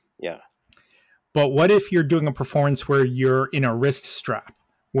 Yeah. But what if you're doing a performance where you're in a wrist strap,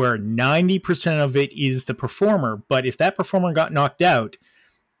 where 90% of it is the performer, but if that performer got knocked out,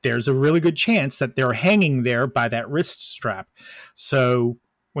 there's a really good chance that they're hanging there by that wrist strap. So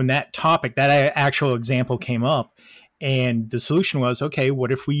when that actual example came up, and the solution was, okay,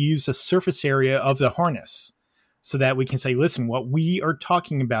 what if we use the surface area of the harness so that we can say, listen, what we are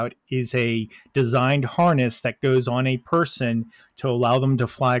talking about is a designed harness that goes on a person to allow them to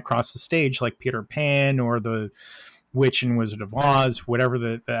fly across the stage like Peter Pan or the Witch and Wizard of Oz, whatever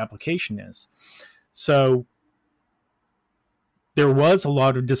the application is. So there was a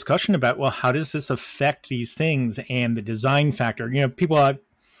lot of discussion about, well, how does this affect these things and the design factor?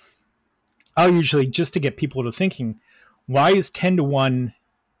 I'll usually, just to get people to thinking, why is 10-1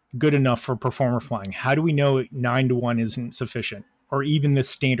 good enough for performer flying? How do we know 9-1 isn't sufficient, or even the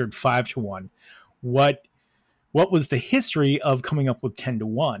standard 5-1? What was the history of coming up with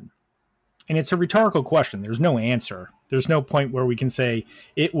 10-1? And it's a rhetorical question. There's no answer. There's no point where we can say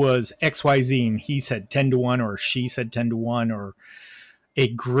it was XYZ and he said 10-1 or she said 10-1 or a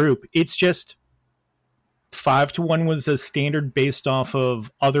group. It's just 5-1 was a standard based off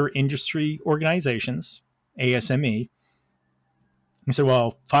of other industry organizations, ASME. We said,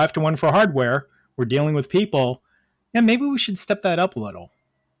 well, 5-1 for hardware. We're dealing with people. Yeah, maybe we should step that up a little.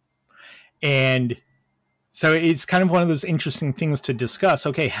 And so it's kind of one of those interesting things to discuss.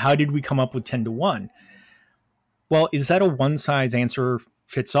 Okay, how did we come up with 10-1? Well, is that a one size answer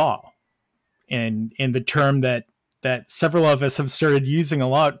fits all? And the term that several of us have started using a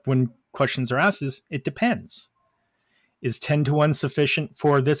lot when questions are asked is, it depends. Is 10-1 sufficient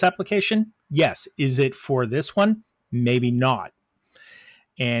for this application? Yes. Is it for this one? Maybe not.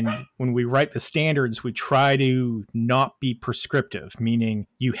 And when we write the standards, we try to not be prescriptive, meaning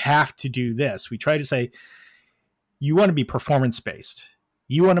you have to do this. We try to say, you want to be performance-based.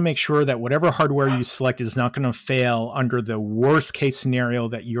 You want to make sure that whatever hardware you select is not going to fail under the worst case scenario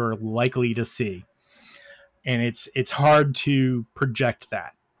that you're likely to see. And it's hard to project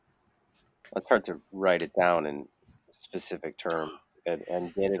that. It's hard to write it down in specific terms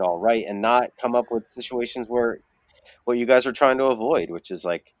and get it all right and not come up with situations where what you guys are trying to avoid, which is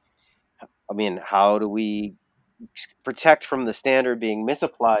like, I mean, how do we protect from the standard being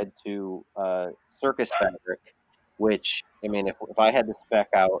misapplied to circus fabric, which, I mean, if I had to spec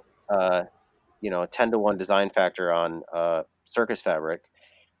out, a 10-1 design factor on circus fabric,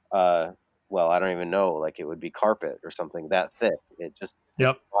 well, I don't even know, like it would be carpet or something that thick. It just,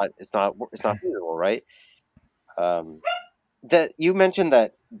 Yep. It's not feasible, right? That you mentioned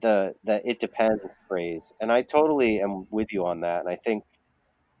that that it depends phrase, and I totally am with you on that. And I think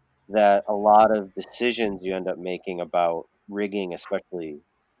that a lot of decisions you end up making about rigging, especially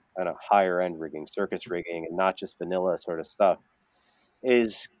kind of higher end rigging, circus rigging, and not just vanilla sort of stuff,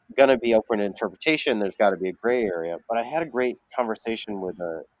 is going to be open to interpretation. There's got to be a gray area. But I had a great conversation with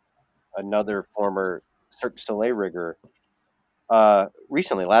another former Cirque du Soleil rigger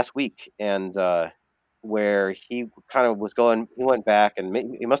recently, last week, and where he kind of he went back and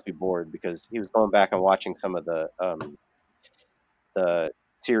he must be bored because he was going back and watching some of the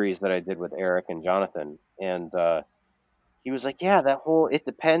series that I did with Eric and Jonathan, and he was like, "Yeah, that whole it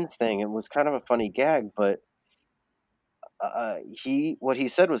depends thing. It was kind of a funny gag, but what he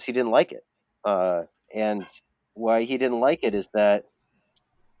said was he didn't like it, and why he didn't like it is that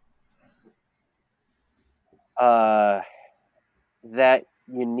that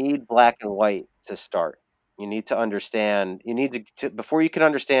you need black and white to start. You need to understand. You need to before you can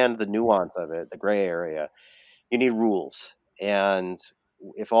understand the nuance of it, the gray area. You need rules, and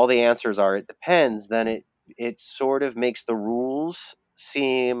if all the answers are it depends, then it sort of makes the rules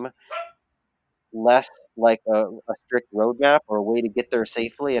seem less like a strict roadmap or a way to get there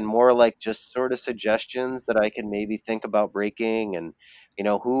safely, and more like just sort of suggestions that I can maybe think about breaking. And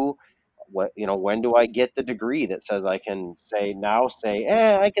when do I get the degree that says I can say,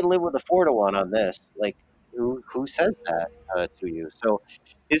 I can live with a 4-1 on this? Like, who says that to you? So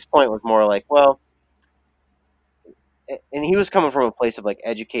his point was more like, well, and he was coming from a place of like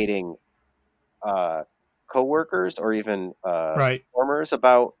educating coworkers or even Right. performers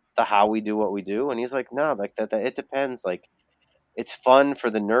about the how we do what we do, and he's like, no, like that it depends. Like, it's fun for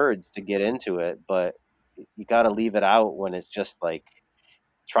the nerds to get into it, but you got to leave it out when it's just like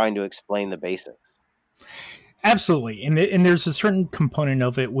trying to explain the basics. Absolutely. And there's a certain component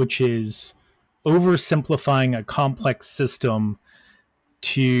of it which is oversimplifying a complex system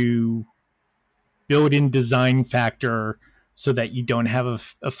to build in design factor so that you don't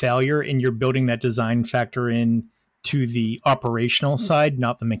have a failure, and you're building that design factor in to the operational side,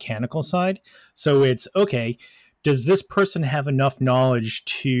 not the mechanical side. So it's okay, does this person have enough knowledge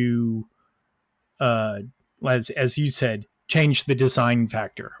to as you said, change the design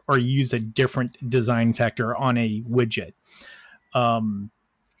factor or use a different design factor on a widget?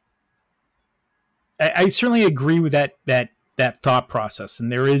 I certainly agree with that thought process,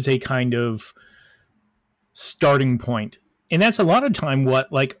 and there is a kind of starting point, and that's a lot of time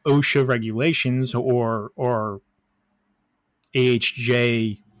what like OSHA regulations or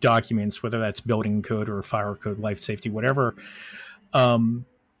AHJ documents, whether that's building code or fire code, life safety, whatever,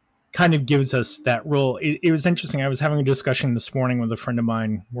 kind of gives us that rule. It was interesting. I was having a discussion this morning with a friend of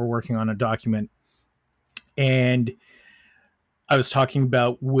mine. We're working on a document, and I was talking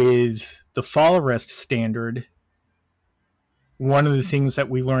about with the fall arrest standard, one of the things that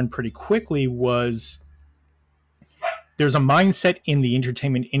we learned pretty quickly was there's a mindset in the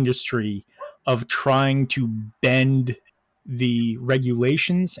entertainment industry of trying to bend the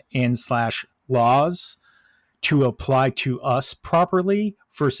regulations and slash laws to apply to us properly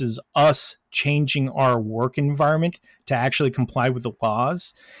versus us changing our work environment to actually comply with the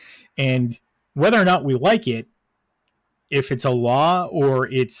laws. And whether or not we like it, if it's a law or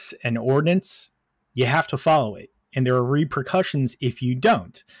it's an ordinance, you have to follow it. And there are repercussions if you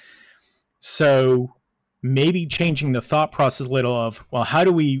don't. So maybe changing the thought process a little of, well, how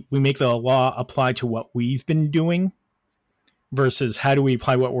do we make the law apply to what we've been doing versus how do we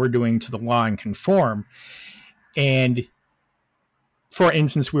apply what we're doing to the law and conform? And for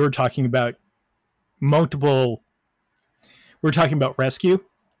instance, we were talking about rescue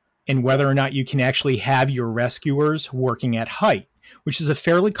and whether or not you can actually have your rescuers working at height, which is a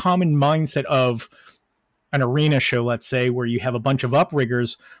fairly common mindset of an arena show, let's say, where you have a bunch of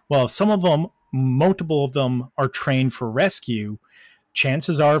upriggers. Well, multiple of them are trained for rescue.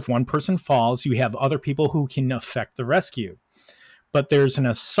 Chances are if one person falls, you have other people who can affect the rescue. But there's an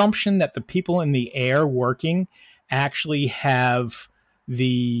assumption that the people in the air working actually have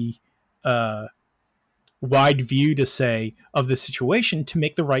the wide view to say of the situation to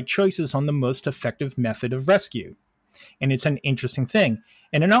make the right choices on the most effective method of rescue. And it's an interesting thing.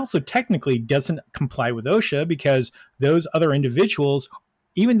 And it also technically doesn't comply with OSHA because those other individuals,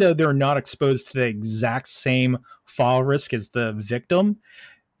 even though they're not exposed to the exact same fall risk as the victim,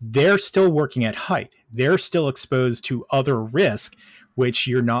 they're still working at height. They're still exposed to other risk, which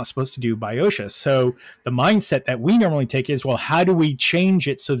you're not supposed to do by OSHA. So the mindset that we normally take is, well, how do we change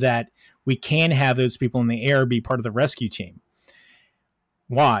it so that we can have those people in the air be part of the rescue team?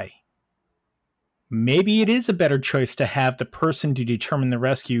 Why? Maybe it is a better choice to have the person to determine the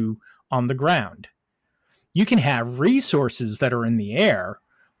rescue on the ground. You can have resources that are in the air,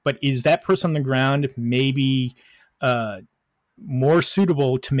 but is that person on the ground maybe more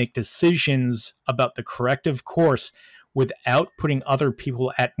suitable to make decisions about the corrective course without putting other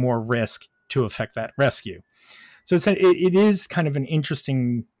people at more risk to affect that rescue? So it is kind of an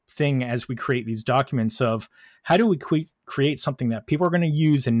interesting thing as we create these documents of how do we create something that people are going to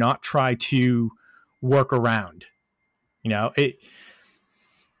use and not try to work around. Hey,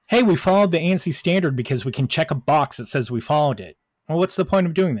 we followed the ANSI standard because we can check a box that says we followed it. Well, what's the point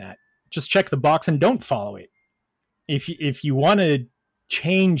of doing that? Just check the box and don't follow it. If you want to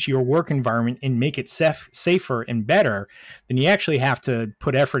change your work environment and make it safer and better, then you actually have to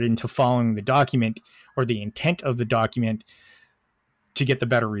put effort into following the document or the intent of the document to get the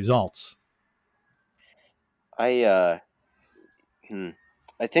better results. I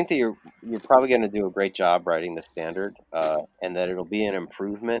think that you're probably going to do a great job writing the standard, and that it'll be an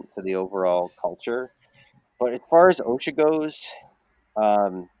improvement to the overall culture. But as far as OSHA goes,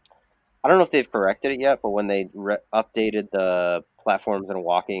 I don't know if they've corrected it yet, but when they updated the platforms and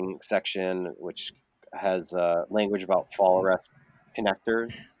walking section, which has language about fall arrest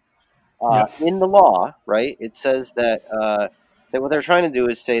connectors, in the law, right, it says that that what they're trying to do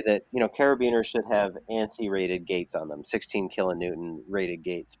is say that carabiners should have ANSI rated gates on them, 16 kilonewton rated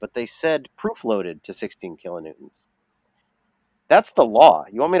gates, but they said proof loaded to 16 kilonewtons. That's the law.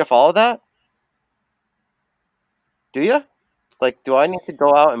 You want me to follow that? Do you? Like, do I need to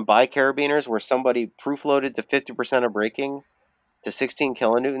go out and buy carabiners where somebody proof loaded to 50% of braking to 16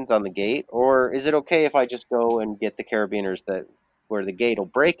 kilonewtons on the gate, or is it okay if I just go and get the carabiners that where the gate will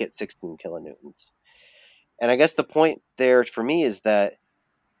break at 16 kilonewtons? And I guess the point there for me is that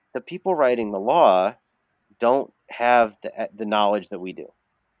the people writing the law don't have the knowledge that we do.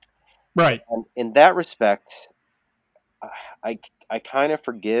 Right. And in that respect, I, I kind of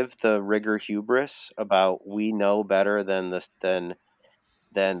forgive the rigor hubris about we know better than this than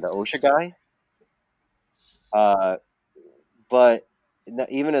the OSHA guy. But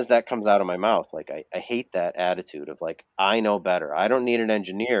even as that comes out of my mouth, like I hate that attitude of like I know better. I don't need an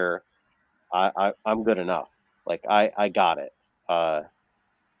engineer. I'm good enough. Like I got it. Well,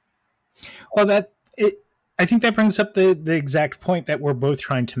 I think that brings up the exact point that we're both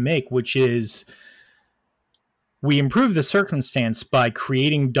trying to make, which is we improve the circumstance by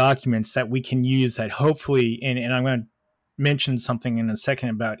creating documents that we can use that hopefully, and I'm going to mention something in a second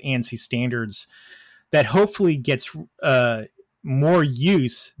about ANSI standards, that hopefully gets more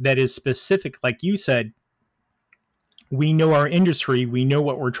use that is specific. Like you said, we know our industry, we know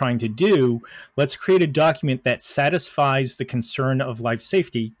what we're trying to do. Let's create a document that satisfies the concern of life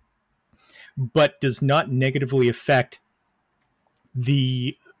safety, but does not negatively affect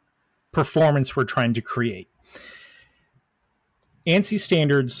the performance we're trying to create. ANSI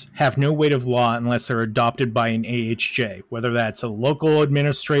standards have no weight of law unless they're adopted by an AHJ, whether that's a local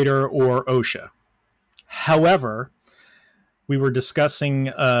administrator or OSHA. However, we were discussing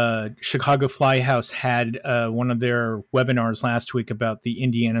Chicago Flyhouse had one of their webinars last week about the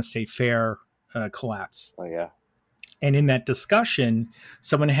Indiana State Fair collapse. Oh, yeah. And in that discussion,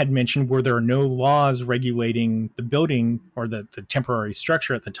 someone had mentioned where there are no laws regulating the building or the temporary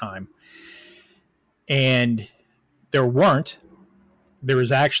structure at the time. And there weren't. There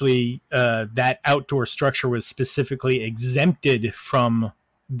was actually that outdoor structure was specifically exempted from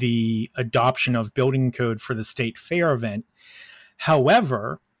the adoption of building code for the state fair event.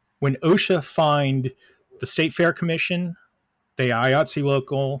 However, when OSHA fined the State Fair Commission, the IATSE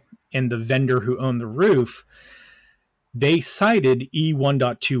local, and the vendor who owned the roof, they cited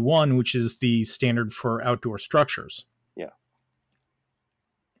E1.21, which is the standard for outdoor structures. Yeah.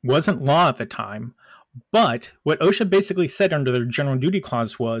 Wasn't law at the time, but what OSHA basically said under their general duty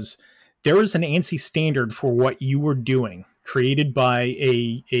clause was there is an ANSI standard for what you were doing, created by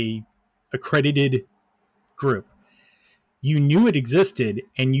a accredited group. You knew it existed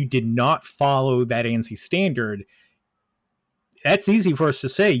and you did not follow that ANSI standard. That's easy for us to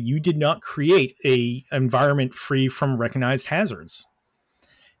say. You did not create a environment free from recognized hazards.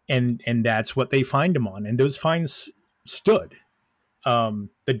 And that's what they fined them on. And those fines stood.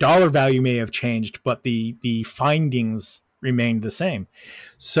 The dollar value may have changed, but the findings remained the same.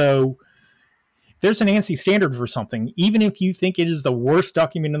 So there's an ANSI standard for something. Even if you think it is the worst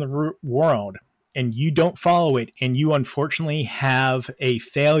document in the world and you don't follow it and you unfortunately have a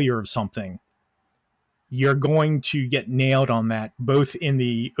failure of something, you're going to get nailed on that, both in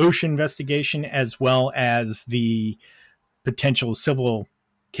the OSHA investigation as well as the potential civil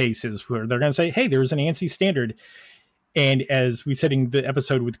cases where they're going to say, hey, there's an ANSI standard. And as we said in the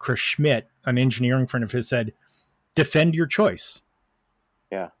episode with Chris Schmidt, an engineering friend of his, said, defend your choice.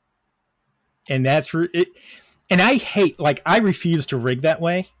 Yeah. And that's for it. And I hate, like, I refuse to rig that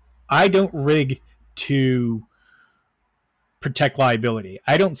way. I don't rig to protect liability.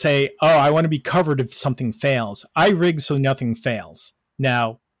 I don't say, oh, I want to be covered if something fails. I rig so nothing fails.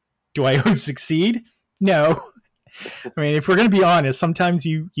 Now, do I always succeed? No. I mean, if we're going to be honest, sometimes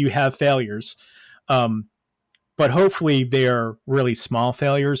you have failures. But hopefully they're really small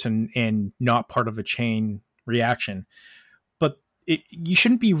failures and not part of a chain reaction. But you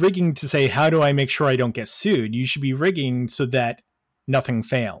shouldn't be rigging to say, how do I make sure I don't get sued? You should be rigging so that nothing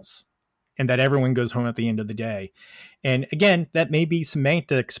fails and that everyone goes home at the end of the day. And again, that may be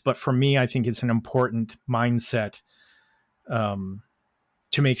semantics, but for me, I think it's an important mindset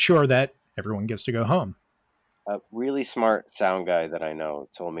to make sure that everyone gets to go home. A really smart sound guy that I know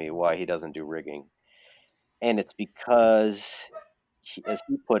told me why he doesn't do rigging. And it's because, as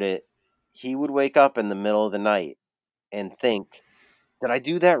he put it, he would wake up in the middle of the night and think, did I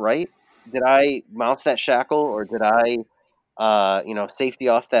do that right? Did I mount that shackle, or did I, safety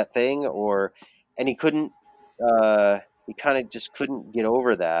off that thing? And he couldn't, he kind of just couldn't get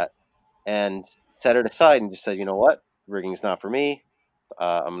over that and set it aside and just said, you know what? Rigging's not for me.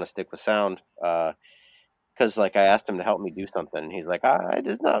 I'm going to stick with sound. Because, I asked him to help me do something, and he's like, it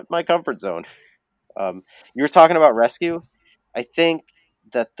is not my comfort zone. You were talking about rescue. I think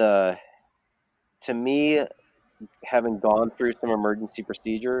that to me, having gone through some emergency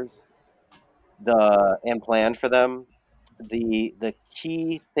procedures, and planned for them, the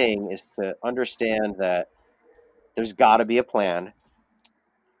key thing is to understand that there's got to be a plan,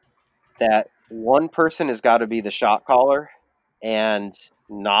 that one person has got to be the shot caller, and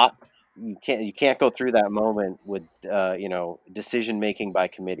not you can't go through that moment with decision making by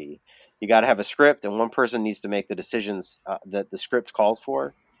committee. You got to have a script, and one person needs to make the decisions that the script calls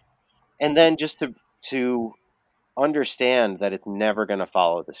for, and then just to understand that it's never going to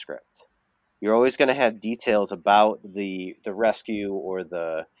follow the script. You're always going to have details about the rescue or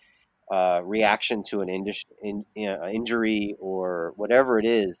the reaction to an injury or whatever it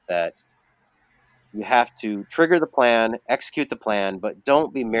is, that you have to trigger the plan, execute the plan, but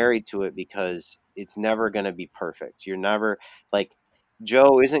don't be married to it, because it's never going to be perfect. You're never, like,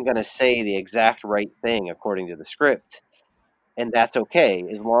 Joe isn't going to say the exact right thing according to the script, and that's okay,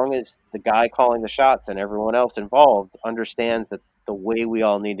 as long as the guy calling the shots and everyone else involved understands that the way we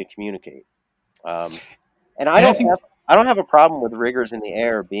all need to communicate. And And I think I don't have a problem with riggers in the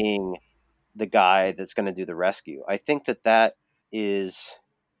air being the guy that's going to do the rescue. I think that is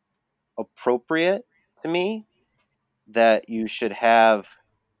appropriate to me, that you should have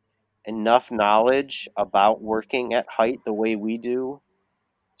enough knowledge about working at height the way we do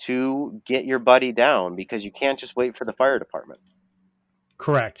to get your buddy down, because you can't just wait for the fire department.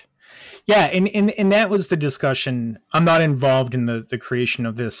 correct. Yeah, and that was the discussion. I'm not involved in the creation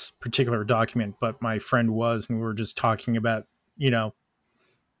of this particular document, but my friend was, and we were just talking about,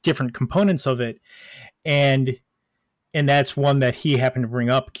 different components of it. And that's one that he happened to bring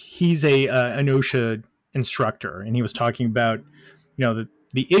up. He's an OSHA instructor, and he was talking about,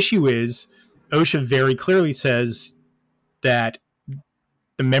 the issue is OSHA very clearly says that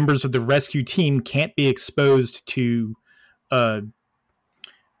the members of the rescue team can't be exposed to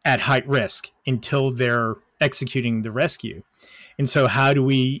at height risk until they're executing the rescue. And so how do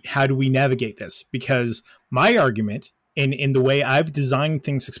we navigate this? Because my argument, in the way I've designed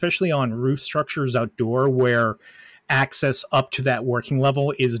things, especially on roof structures outdoor, where access up to that working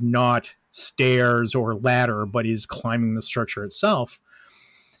level is not stairs or ladder, but is climbing the structure itself,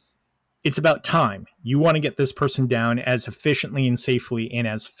 it's about time. You want to get this person down as efficiently and safely and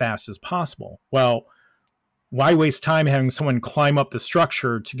as fast as possible. Well, why waste time having someone climb up the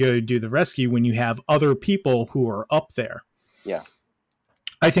structure to go do the rescue when you have other people who are up there? Yeah.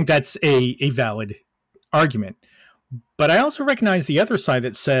 I think that's a valid argument. But I also recognize the other side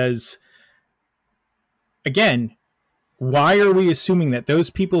that says, again, why are we assuming that those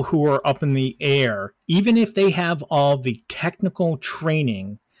people who are up in the air, even if they have all the technical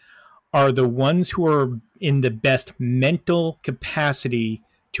training, are the ones who are in the best mental capacity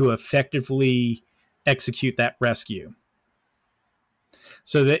to effectively execute that rescue?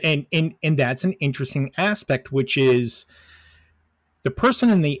 So that, and that's an interesting aspect, which is the person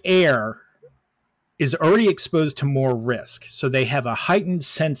in the air is already exposed to more risk. So they have a heightened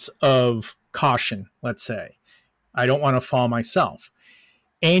sense of caution, let's say. I don't want to fall myself.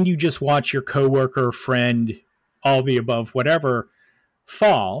 And you just watch your coworker, friend, all the above, whatever,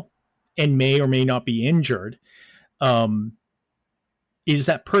 fall and may or may not be injured. Is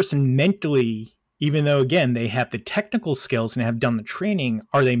that person mentally, even though, again, they have the technical skills and have done the training,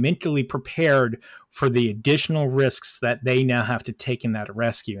 are they mentally prepared for the additional risks that they now have to take in that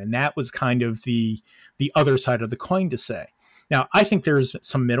rescue? And that was kind of the other side of the coin to say. Now, I think there's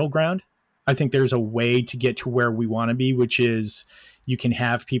some middle ground. I think there's a way to get to where we want to be, which is you can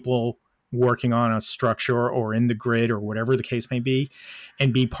have people working on a structure or in the grid or whatever the case may be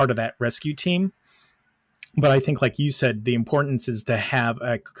and be part of that rescue team. But I think, like you said, the importance is to have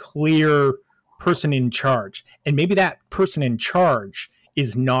a clear person in charge. And maybe that person in charge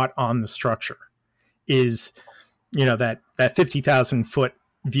is not on the structure, is, that 50,000 foot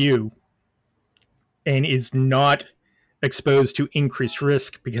view, and is not exposed to increased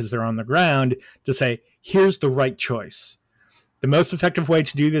risk because they're on the ground, to say, here's the right choice. The most effective way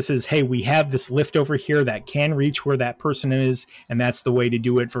to do this is, hey, we have this lift over here that can reach where that person is, and that's the way to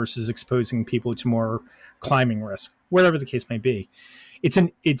do it, versus exposing people to more climbing risk, whatever the case may be.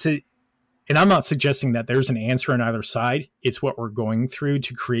 And I'm not suggesting that there's an answer on either side. It's what we're going through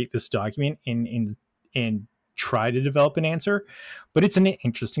to create this document and try to develop an answer. But it's an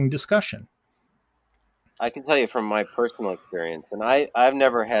interesting discussion. I can tell you from my personal experience, and I've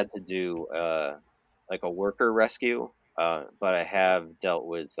never had to do like a worker rescue, but I have dealt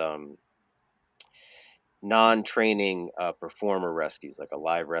with non-training performer rescues, like a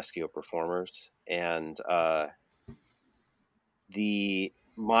live rescue of performers, and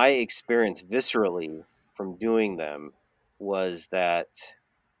my experience viscerally from doing them was that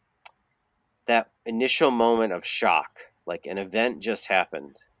initial moment of shock, like an event just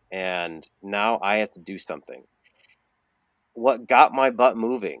happened and now I have to do something. what got my butt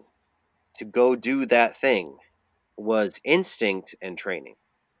moving to go do that thing was instinct and training.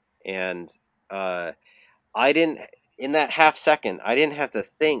 And I didn't, in that half second, I didn't have to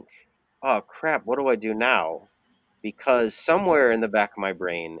think, oh crap, what do I do now? Because somewhere in the back of my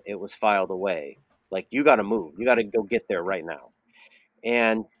brain, it was filed away. Like, you got to move, you got to go get there right now.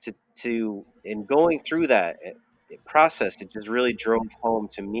 And in going through that process, it just really drove home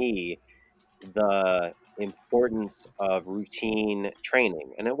to me the importance of routine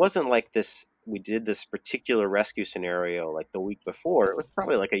training. And it wasn't like this, we did this particular rescue scenario like the week before. It was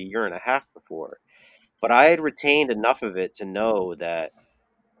probably like a year and a half before. But I had retained enough of it to know that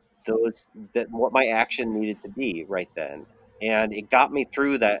what my action needed to be right then. And it got me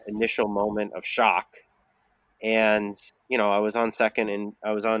through that initial moment of shock. And I was on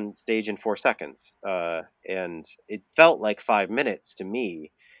stage in 4 seconds, and it felt like 5 minutes to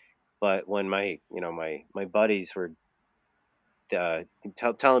me. But when my buddies were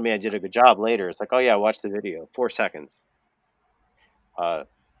telling me I did a good job later, it's like, oh yeah, watch the video, 4 seconds.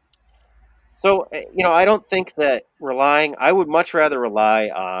 So I don't think that I would much rather rely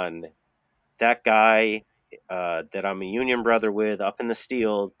on that guy that I'm a union brother with up in the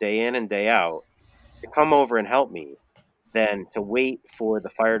steel day in and day out to come over and help me than to wait for the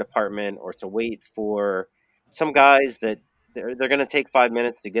fire department or to wait for some guys that they're going to take 5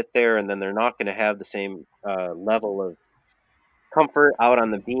 minutes to get there, and then they're not going to have the same level of comfort out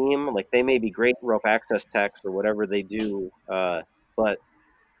on the beam. Like, they may be great rope access techs or whatever they do, but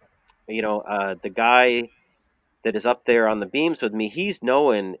the guy that is up there on the beams with me, he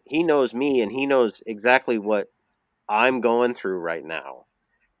knows me, and he knows exactly what I'm going through right now.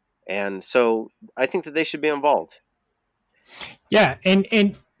 And so I think that they should be involved. Yeah,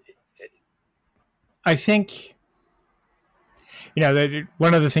 and I think that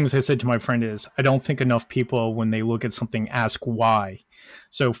one of the things I said to my friend is I don't think enough people, when they look at something, ask why.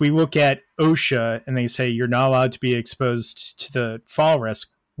 So if we look at OSHA and they say you're not allowed to be exposed to the fall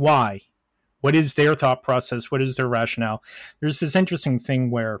risk, why? What is their thought process? What is their rationale? There's this interesting thing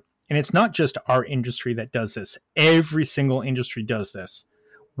where, and it's not just our industry that does this, every single industry does this.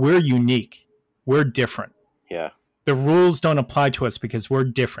 We're unique. We're different. Yeah. The rules don't apply to us because we're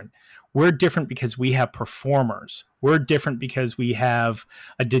different. We're different because we have performers. We're different because we have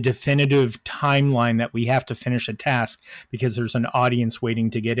a definitive timeline that we have to finish a task because there's an audience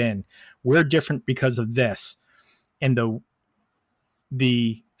waiting to get in. We're different because of this. And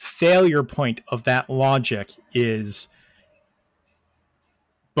the failure point of that logic is,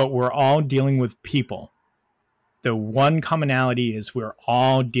 but we're all dealing with people. The one commonality is we're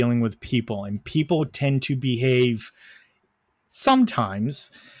all dealing with people, and people tend to behave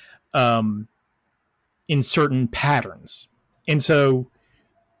sometimes in certain patterns. And so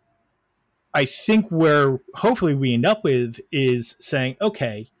I think where hopefully we end up with is saying,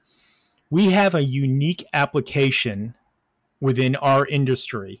 okay, we have a unique application within our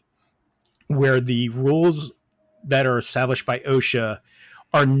industry where the rules that are established by OSHA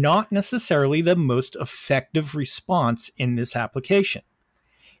are not necessarily the most effective response in this application.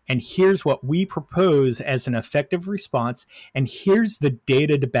 And here's what we propose as an effective response. And here's the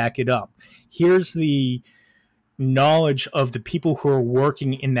data to back it up. Here's the knowledge of the people who are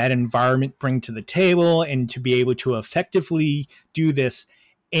working in that environment bring to the table and to be able to effectively do this.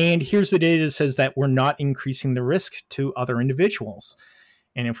 And here's the data that says that we're not increasing the risk to other individuals.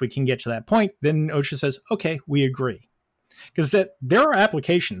 And if we can get to that point, then OSHA says, okay, we agree. Because there are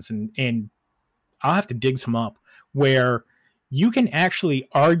applications, and I'll have to dig some up, where you can actually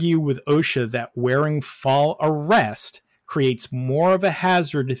argue with OSHA that wearing fall arrest creates more of a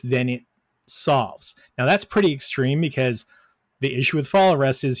hazard than it solves. Now, that's pretty extreme because the issue with fall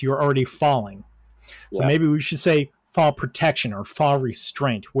arrest is you're already falling. So maybe we should say fall protection or fall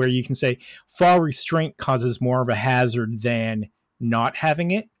restraint, where you can say fall restraint causes more of a hazard than not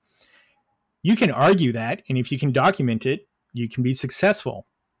having it. You can argue that, and if you can document it, you can be successful.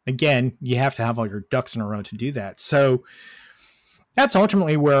 Again, you have to have all your ducks in a row to do that. So that's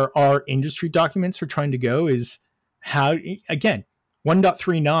ultimately where our industry documents are trying to go, is how, again,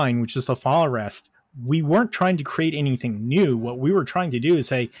 1.39, which is the fall arrest, we weren't trying to create anything new. What we were trying to do is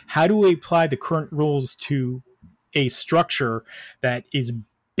say, how do we apply the current rules to a structure that is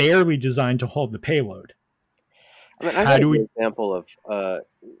barely designed to hold the payload? I mean, I have an example of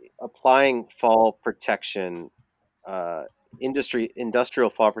applying fall protection, industrial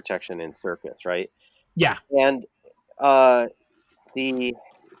fall protection in circus, right? Yeah. And a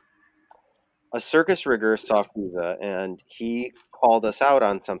circus rigger saw Kiva, and he called us out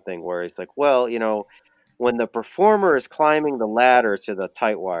on something where he's like, well, when the performer is climbing the ladder to the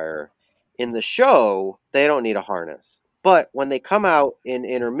tight wire in the show, they don't need a harness. But when they come out in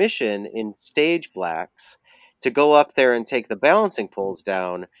intermission in stage blacks to go up there and take the balancing poles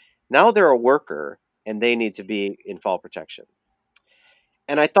down, now they're a worker and they need to be in fall protection.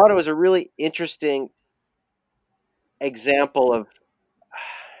 And I thought it was a really interesting example of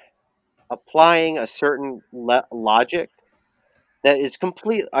applying a certain logic that is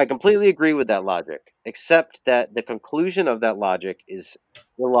complete. I completely agree with that logic, except that the conclusion of that logic is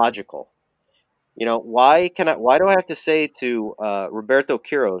illogical. Why do I have to say to Roberto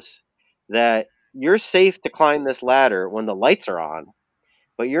Quiros that you're safe to climb this ladder when the lights are on,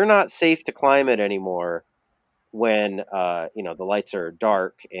 but you're not safe to climb it anymore when the lights are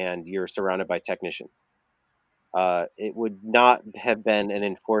dark and you're surrounded by technicians? It would not have been an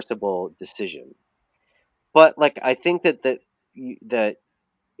enforceable decision. But like, I think that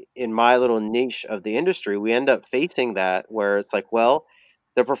in my little niche of the industry, we end up facing that where it's like, well,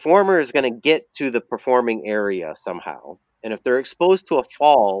 the performer is going to get to the performing area somehow, and if they're exposed to a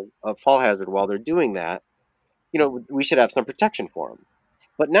fall hazard while they're doing that, we should have some protection for them.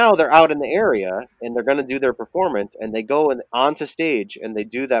 But now they're out in the area and they're going to do their performance, and they go onto stage and they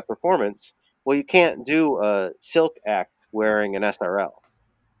do that performance. Well, you can't do a silk act wearing an SRL,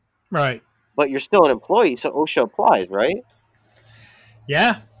 Right. but you're still an employee, so OSHA applies, right?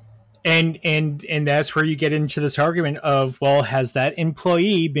 Yeah. And that's where you get into this argument of, well, has that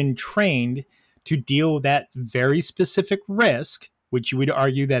employee been trained to deal with that very specific risk, which you would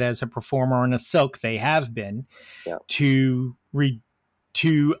argue that as a performer on a silk they have been, Yeah. to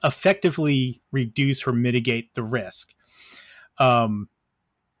effectively reduce or mitigate the risk. And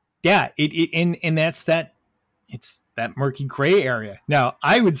that's that. It's that murky gray area. Now,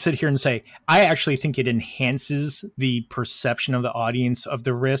 I would sit here and say, I actually think it enhances the perception of the audience of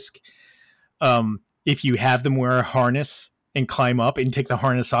the risk. If you have them wear a harness and climb up and take the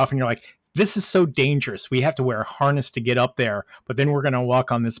harness off, and you're like, this is so dangerous. We have to wear a harness to get up there, but then we're going to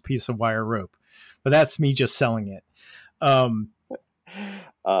walk on this piece of wire rope. But that's me just selling it.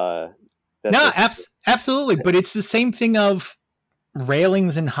 Absolutely. But it's the same thing of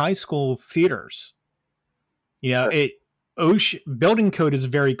railings in high school theaters. OSHA building code is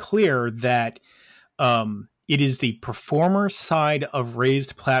very clear that it is the performer side of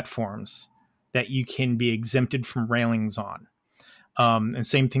raised platforms that you can be exempted from railings on. And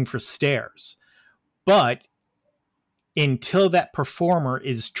same thing for stairs. But until that performer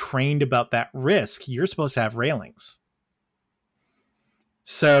is trained about that risk, you're supposed to have railings.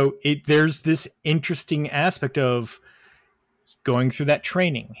 So there's this interesting aspect of going through that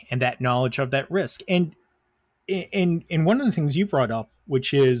training and that knowledge of that risk. And one of the things you brought up,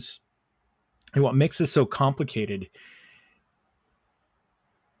 which is what makes this so complicated,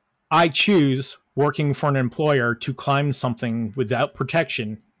 I choose working for an employer to climb something without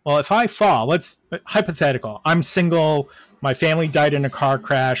protection. Well, if I fall, let's hypothetical, I'm single, my family died in a car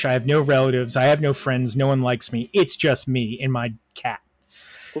crash, I have no relatives, I have no friends, no one likes me, it's just me and my cat.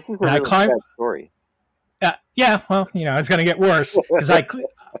 This is a really sad story. Yeah, well, it's going to get worse because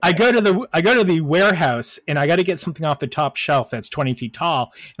I go to the warehouse and I got to get something off the top shelf that's 20 feet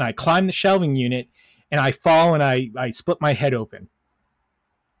tall, and I climb the shelving unit and I fall and I split my head open.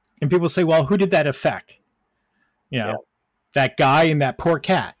 And people say, well, who did that affect? That guy and that poor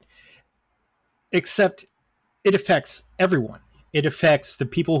cat. Except it affects everyone. It affects the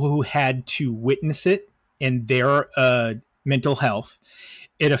people who had to witness it and their mental health.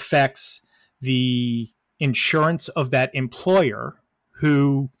 It affects the insurance of that employer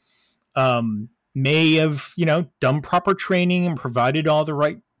who may have, done proper training and provided all the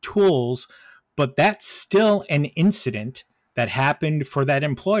right tools, but that's still an incident that happened for that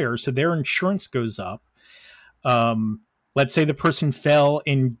employer. So their insurance goes up. Let's say the person fell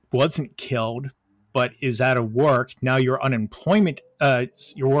and wasn't killed, but is out of work. Now your unemployment,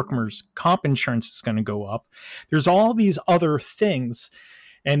 your workers' comp insurance is going to go up. There's all these other things.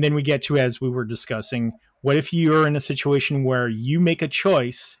 And then we get to, as we were discussing, what if you're in a situation where you make a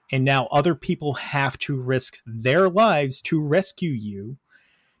choice and now other people have to risk their lives to rescue you?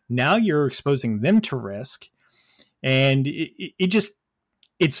 Now you're exposing them to risk. And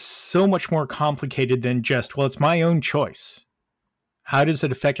it's so much more complicated than just, well, it's my own choice. How does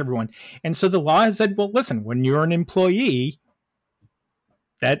it affect everyone? And so the law has said, well, listen, when you're an employee,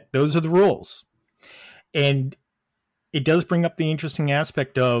 those are the rules. And it does bring up the interesting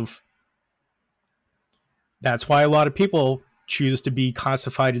aspect of, that's why a lot of people choose to be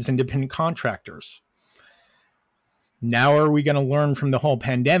classified as independent contractors. Now are we going to learn from the whole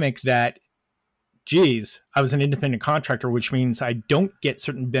pandemic that, geez, I was an independent contractor, which means I don't get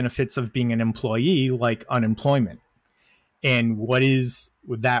certain benefits of being an employee, like unemployment. And what is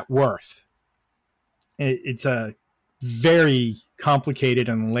that worth? It's a very complicated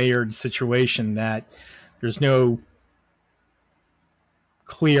and layered situation that there's no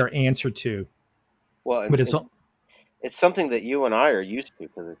clear answer to. Well, But it's something that you and I are used to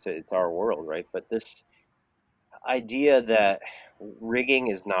because it's our world, right? But this idea that rigging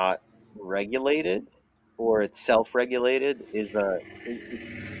is not regulated or it's self-regulated is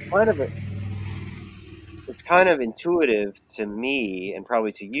it's kind of a, it's kind of intuitive to me and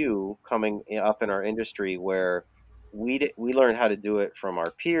probably to you coming up in our industry where we learned how to do it from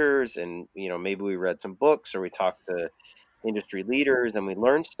our peers, and maybe we read some books or we talked to industry leaders and we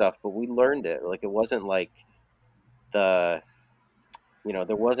learned stuff, but we learned it like it wasn't like the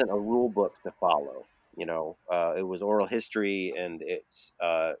there wasn't a rule book to follow. It was oral history, and it's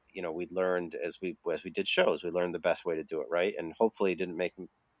we learned as we did shows, we learned the best way to do it right, and hopefully didn't make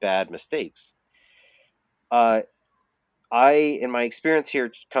bad mistakes. uh I, in my experience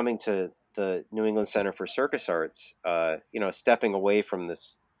here coming to the New England Center for Circus Arts, stepping away from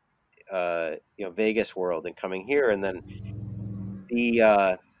this Vegas world and coming here, and then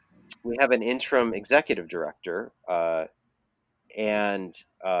the we have an interim executive director, and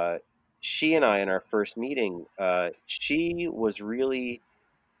she and I, in our first meeting, she was really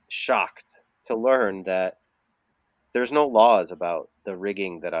shocked to learn that there's no laws about the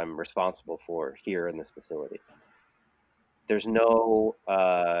rigging that I'm responsible for here in this facility. There's no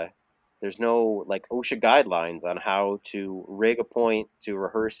like OSHA guidelines on how to rig a point to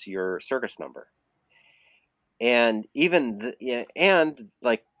rehearse your circus number, and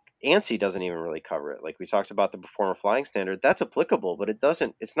like ANSI doesn't even really cover it. Like we talked about the performer flying standard, that's applicable, but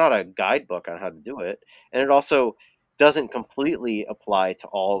it's not a guidebook on how to do it. And it also doesn't completely apply to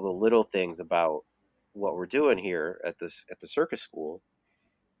all the little things about what we're doing here at the circus school.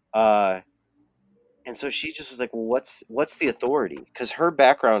 And so she just was like, well, what's the authority? Because her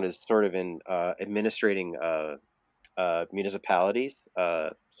background is sort of in administrating municipalities,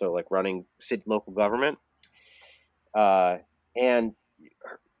 so like running city local government. And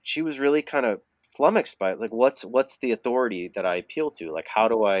she was really kind of flummoxed by it. Like, what's the authority that I appeal to? Like,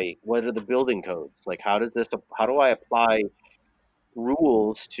 what are the building codes? Like, how do I apply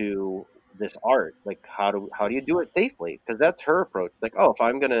rules to this art? Like, how do you do it safely? Because that's her approach. Like, oh, if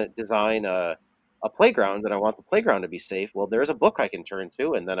I'm going to design a playground and I want the playground to be safe, well, there's a book I can turn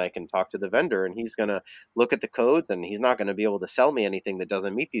to, and then I can talk to the vendor, and he's going to look at the codes, and he's not going to be able to sell me anything that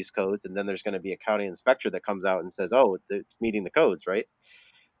doesn't meet these codes. And then there's going to be a county inspector that comes out and says, oh, it's meeting the codes, right?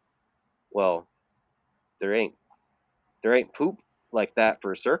 Well, there ain't poop like that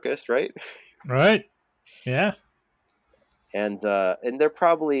for a circus, right? right, yeah, And they're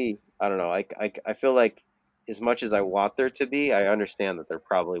probably, I don't know. I feel like as much as I want there to be, I understand that there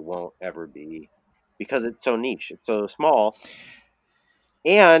probably won't ever be, because it's so niche, it's so small,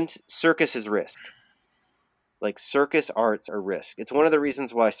 and circus is risk. Like circus arts are risk. It's one of the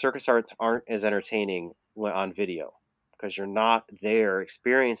reasons why circus arts aren't as entertaining on video, because you're not there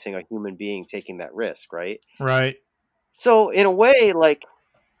experiencing a human being taking that risk, right? right. So in a way, like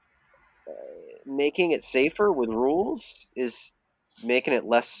making it safer with rules is making it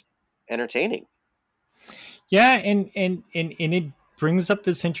less entertaining. Yeah, and it brings up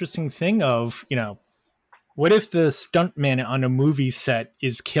this interesting thing of, what if the stuntman on a movie set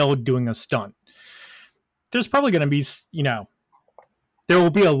is killed doing a stunt? There's probably going to be, there will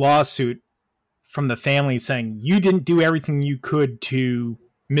be a lawsuit from the family saying you didn't do everything you could to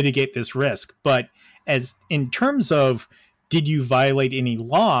mitigate this risk. But as in terms of, did you violate any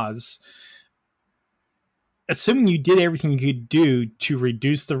laws? Assuming you did everything you could do to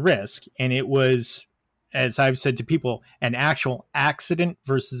reduce the risk, and it was, as I've said to people, an actual accident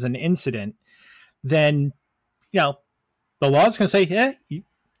versus an incident, then, the law is going to say, yeah,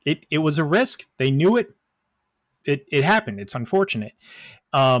 it was a risk. They knew it. It happened. It's unfortunate.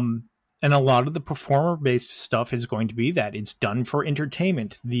 And a lot of the performer-based stuff is going to be that. It's done for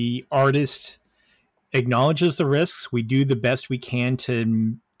entertainment. The artist acknowledges the risks. We do the best we can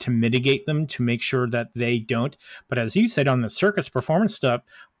to mitigate them, to make sure that they don't. But as you said on the circus performance stuff,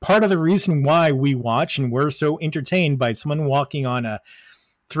 part of the reason why we watch and we're so entertained by someone walking on a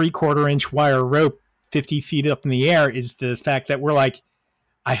 3/4-inch wire rope 50 feet up in the air is the fact that we're like,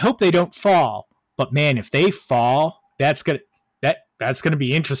 I hope they don't fall. But man, if they fall, that's gonna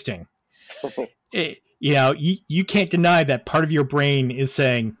be interesting. You can't deny that part of your brain is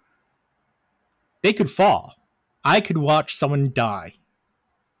saying they could fall. I could watch someone die.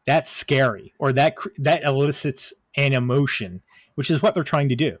 That's scary, or that elicits an emotion, which is what they're trying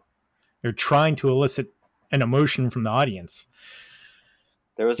to do. They're trying to elicit an emotion from the audience.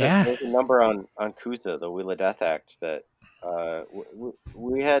 There was a number on CUSA, the Wheel of Death Act, that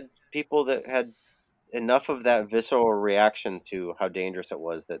we had people that had enough of that visceral reaction to how dangerous it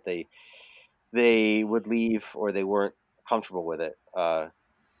was that they would leave or they weren't comfortable with it.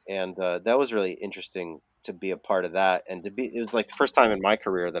 And that was really interesting to be a part of that, and it was like the first time in my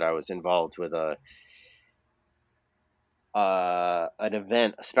career that I was involved with an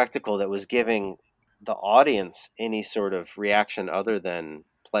event, a spectacle that was giving the audience any sort of reaction other than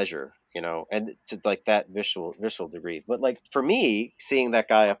pleasure, and to like that visceral degree. But like for me, seeing that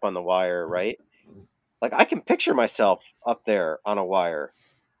guy up on the wire, right? Like I can picture myself up there on a wire.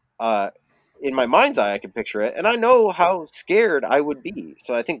 In my mind's eye, I can picture it, and I know how scared I would be.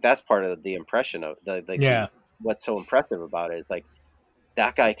 So I think that's part of the impression of what's so impressive about it is like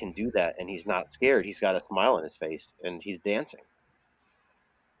that guy can do that, and he's not scared. He's got a smile on his face, and he's dancing.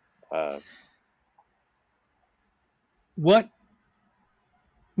 What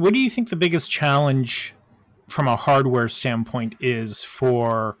do you think the biggest challenge from a hardware standpoint is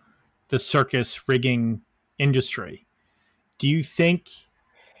for the circus rigging industry? Do you think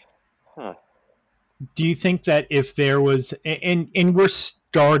that if there was, and we're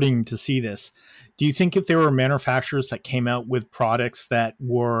starting to see this, do you think if there were manufacturers that came out with products that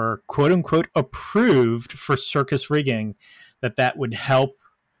were quote unquote approved for circus rigging, that would help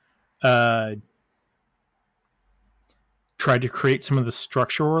try to create some of the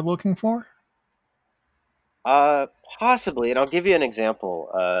structure we're looking for? Possibly, and I'll give you an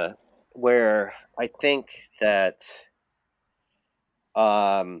example where I think that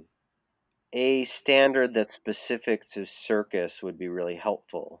a standard that's specific to circus would be really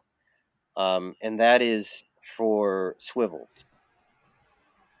helpful, and that is for swivels.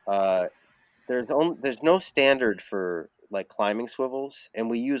 There's no standard for like climbing swivels, and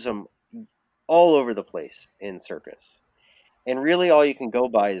we use them all over the place in circus. And really all you can go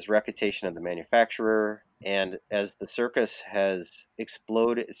by is reputation of the manufacturer. And as the circus has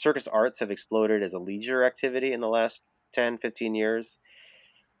exploded, circus arts have exploded as a leisure activity in the last 10, 15 years.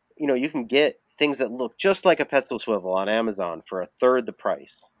 You can get things that look just like a Petzl swivel on Amazon for a third the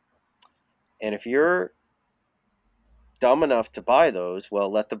price. And if you're dumb enough to buy those,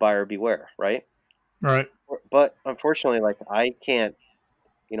 well, let the buyer beware, right? Right. But unfortunately, like I can't,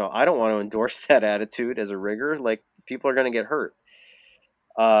 I don't want to endorse that attitude as a rigger. Like people are going to get hurt.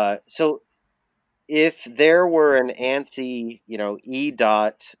 So if there were an ANSI, E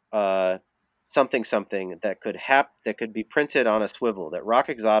dot something that could be printed on a swivel, that Rock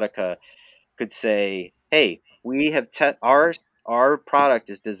Exotica could say, hey, we have our product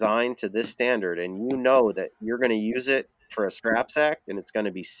is designed to this standard, and that you're going to use it for a straps act, and it's going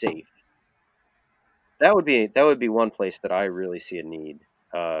to be safe. That would be one place that I really see a need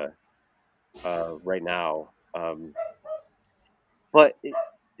right now. But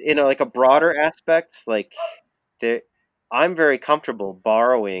like a broader aspect, like I'm very comfortable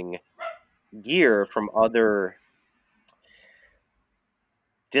borrowing gear from other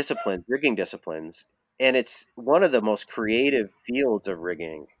rigging disciplines, and it's one of the most creative fields of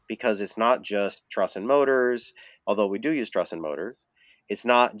rigging because it's not just truss and motors, although we do use truss and motors. It's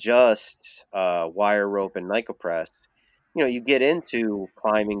not just wire rope and Nycopress. You get into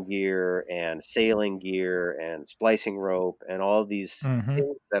climbing gear and sailing gear and splicing rope and all these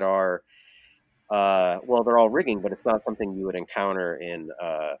things that are, they're all rigging, but it's not something you would encounter in,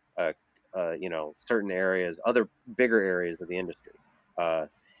 certain areas, other bigger areas of the industry.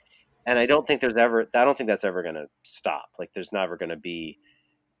 And I don't think that's ever going to stop. Like there's never going to be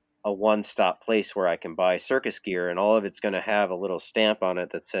a one-stop place where I can buy circus gear and all of it's going to have a little stamp on it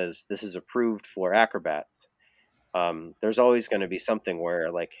that says this is approved for acrobats. There's always going to be something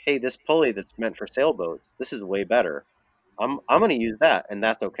where like, hey, this pulley that's meant for sailboats, this is way better. I'm going to use that, and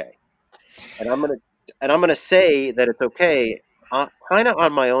that's okay. And I'm going to say that it's okay, kind of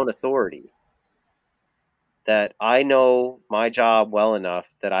on my own authority. That I know my job well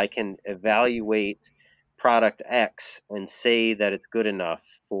enough that I can evaluate product X and say that it's good enough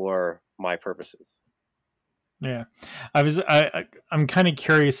for my purposes. Yeah, I'm kind of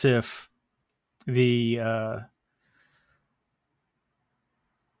curious if the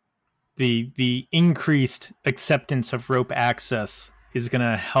increased acceptance of rope access is going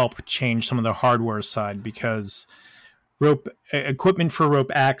to help change some of the hardware side, because equipment for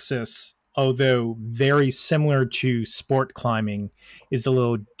rope access, although very similar to sport climbing, is a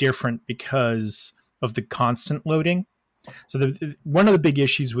little different because of the constant loading. So one of the big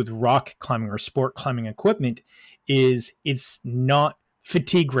issues with rock climbing or sport climbing equipment is it's not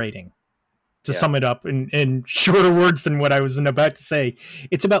fatigue rating. To sum it up in shorter words than what I was about to say,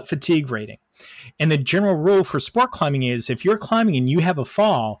 it's about fatigue rating. And the general rule for sport climbing is if you're climbing and you have a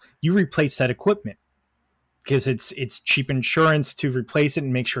fall, you replace that equipment. because it's cheap insurance to replace it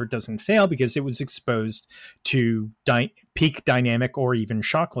and make sure it doesn't fail because it was exposed to peak dynamic or even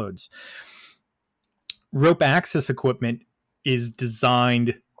shock loads. Rope access equipment is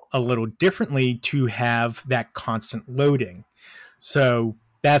designed a little differently to have that constant loading. So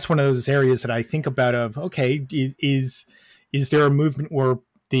that's one of those areas that I think about of, okay, is there a movement or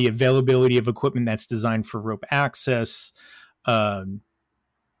the availability of equipment that's designed for rope access,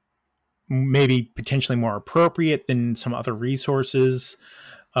 maybe potentially more appropriate than some other resources?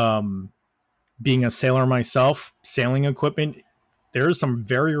 Being a sailor myself, sailing equipment, there's some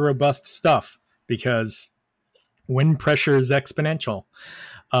very robust stuff because wind pressure is exponential.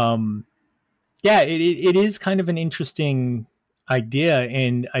 Yeah, it is kind of an interesting idea,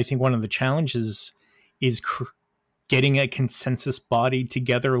 and I think one of the challenges is getting a consensus body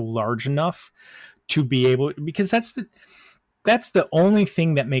together large enough to be able, because that's the only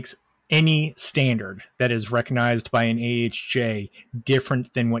thing that makes any standard that is recognized by an AHJ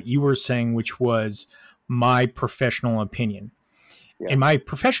different than what you were saying, which was my professional opinion. Yeah. And my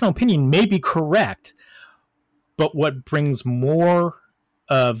professional opinion may be correct, but what brings more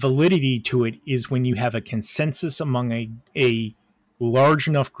validity to it is when you have a consensus among a large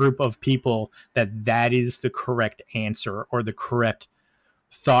enough group of people that is the correct answer or the correct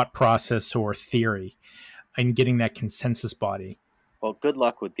thought process or theory, and getting that consensus body. Well, good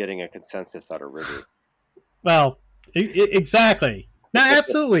luck with getting a consensus out of Rigger. Well, exactly. No,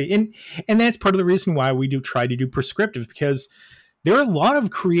 absolutely. And that's part of the reason why we do try to do prescriptive, because there are a lot of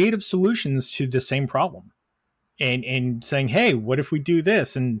creative solutions to the same problem. And saying, hey, what if we do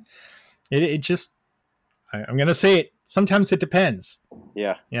this? And it just, I'm going to say it, sometimes it depends.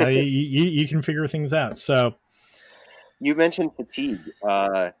 Yeah. You can figure things out. So you mentioned fatigue.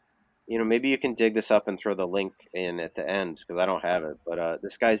 Maybe you can dig this up and throw the link in at the end because I don't have it. But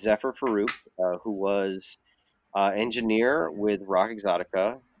this guy, Zephyr Farouk, who was engineer with Rock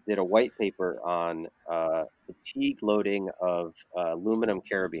Exotica, did a white paper on fatigue loading of aluminum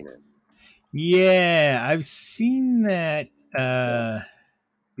carabiners. Yeah, I've seen that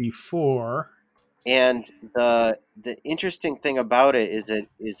before. And the interesting thing about it is that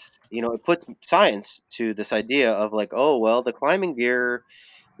it puts science to this idea of like, oh well, the climbing gear,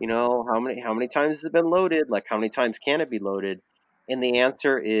 how many times has it been loaded? Like how many times can it be loaded? And the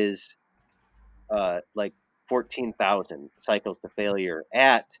answer is like 14,000 cycles to failure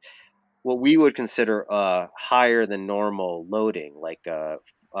at what we would consider higher than normal loading, like a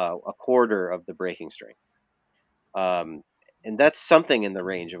quarter of the breaking strength. And that's something in the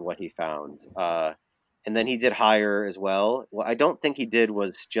range of what he found. And then he did higher as well. What I don't think he did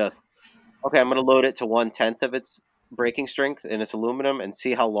was just, okay, I'm going to load it to 1/10 of its breaking strength and it's aluminum and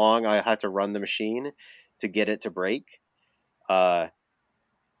see how long I have to run the machine to get it to break. That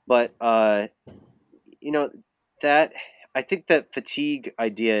I think that fatigue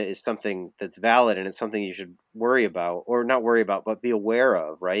idea is something that's valid and it's something you should worry about, or not worry about, but be aware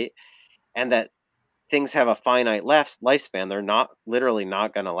of, right? And that things have a finite lifespan. They're not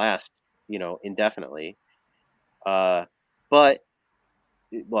going to last, indefinitely. But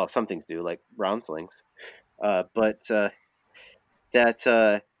some things do, like round slings. But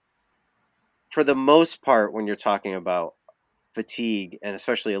for the most part, when you're talking about fatigue and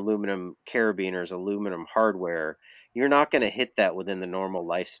especially aluminum carabiners, aluminum hardware, you're not going to hit that within the normal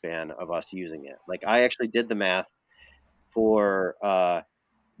lifespan of us using it. Like I actually did the math for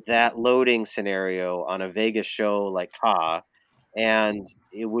that loading scenario on a Vegas show like Ha, and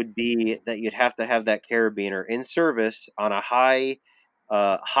it would be that you'd have to have that carabiner in service on a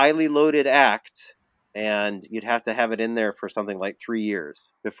highly loaded act, and you'd have to have it in there for something like 3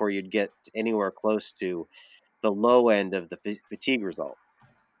 years before you'd get anywhere close to the low end of the fatigue results.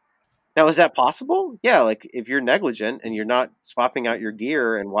 Now, is that possible? Yeah, like if you're negligent and you're not swapping out your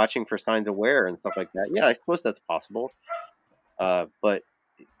gear and watching for signs of wear and stuff like that, yeah, I suppose that's possible. But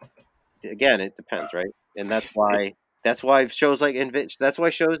again, it depends, right? And that's why shows in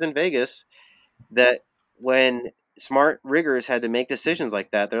Vegas, that when smart riggers had to make decisions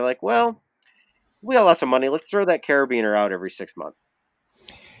like that, they're like, well, we got lots of money. Let's throw that carabiner out every 6 months.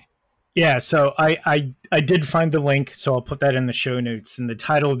 Yeah, so I did find the link, so I'll put that in the show notes. And the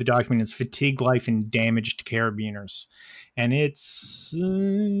title of the document is Fatigue, Life, and Damaged Carabiners. And it's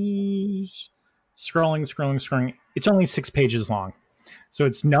scrolling. It's only 6 pages long. So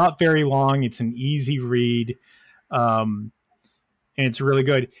it's not very long. It's an easy read. And it's really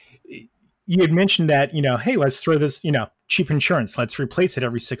good. You had mentioned that, hey, let's throw this, cheap insurance. Let's replace it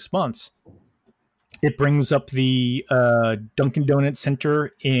every 6 months. It brings up the Dunkin' Donuts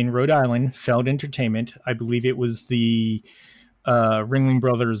Center in Rhode Island, Feld Entertainment. I believe it was the Ringling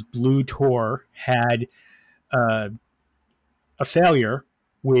Brothers Blue Tour had uh, a failure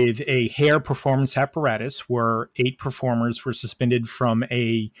with a hair performance apparatus where 8 performers were suspended from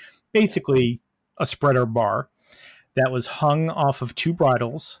basically a spreader bar that was hung off of 2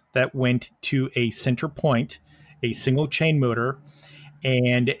 bridles that went to a center point, a single chain motor,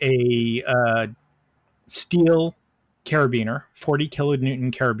 and a steel carabiner, 40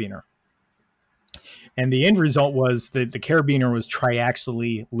 kilonewton carabiner. And the end result was that the carabiner was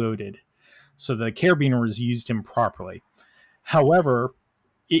triaxially loaded. So the carabiner was used improperly. However,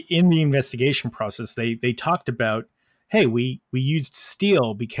 in the investigation process, they talked about, hey, we used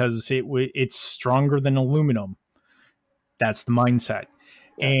steel because it's stronger than aluminum. That's the mindset.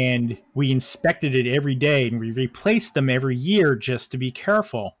 Yeah. And we inspected it every day and we replaced them every year just to be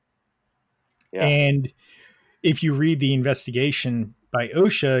careful. Yeah. And if you read the investigation by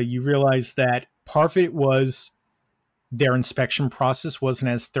OSHA, you realize that part of it was their inspection process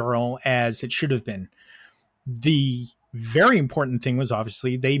wasn't as thorough as it should have been. The very important thing was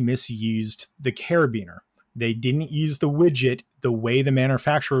obviously they misused the carabiner. They didn't use the widget the way the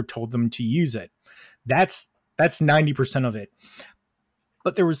manufacturer told them to use it. That's 90% of it.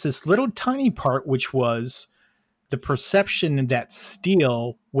 But there was this little tiny part, which was the perception that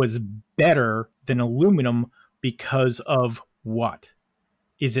steel was better than aluminum because of what?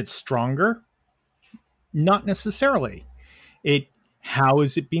 Is it stronger? Not necessarily. How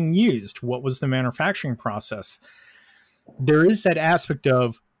is it being used? What was the manufacturing process? There is that aspect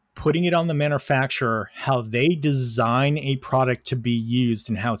of putting it on the manufacturer, how they design a product to be used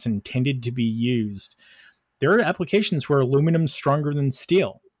and how it's intended to be used. There are applications where aluminum is stronger than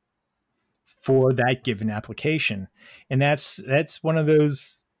steel for that given application. And that's one of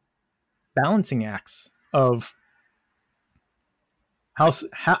those balancing acts of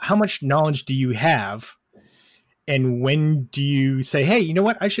how much knowledge do you have, and when do you say, hey, you know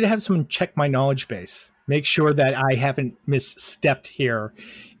what, I should have someone check my knowledge base, make sure that I haven't misstepped here,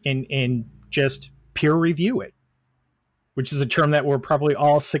 and just peer review it, which is a term that we're probably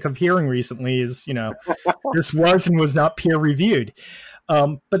all sick of hearing recently, is, this was and was not peer reviewed.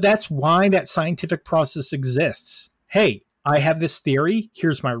 But that's why that scientific process exists. Hey, I have this theory.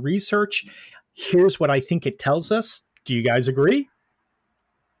 Here's my research. Here's what I think it tells us. Do you guys agree?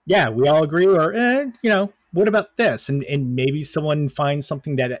 Yeah, we all agree. Or, what about this? And maybe someone finds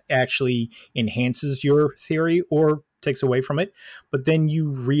something that actually enhances your theory or takes away from it. But then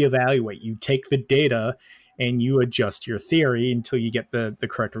you reevaluate. You take the data and you adjust your theory until you get the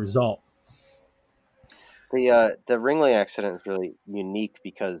correct result. The Ringling accident is really unique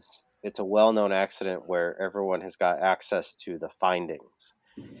because it's a well-known accident where everyone has got access to the findings,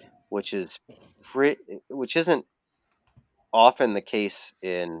 which isn't often the case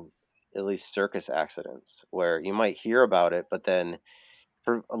in at least circus accidents, where you might hear about it, but then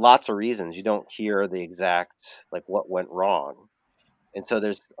for lots of reasons you don't hear the exact, like, what went wrong, and so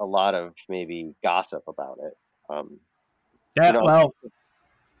there's a lot of maybe gossip about it.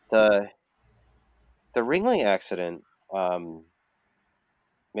 The Ringling accident,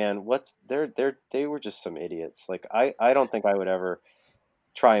 man, they were just some idiots. Like, I don't think I would ever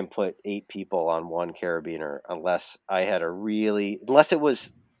try and put 8 people on one carabiner unless it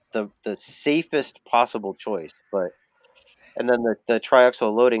was the safest possible choice. And then the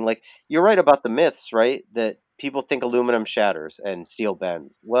triaxial loading, like, you're right about the myths, right? That people think aluminum shatters and steel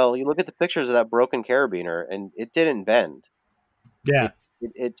bends. Well, you look at the pictures of that broken carabiner and it didn't bend. Yeah.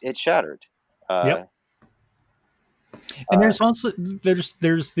 It shattered. Yep. And there's also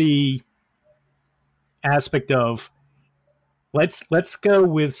there's the aspect of let's go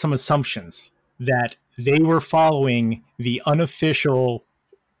with some assumptions that they were following the unofficial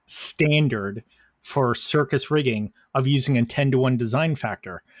standard for circus rigging of using a 10-to-1 design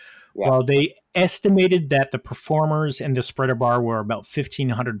factor. Yeah. Well, they estimated that the performers and the spreader bar were about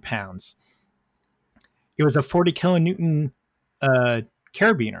 1,500 pounds. It was a 40 kilonewton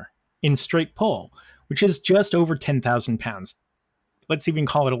carabiner in straight pull, which is just over 10,000 pounds. Let's even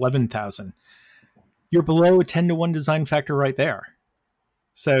call it 11,000. You're below a 10-to-1 design factor right there.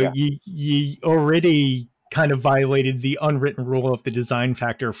 So yeah. you already kind of violated the unwritten rule of the design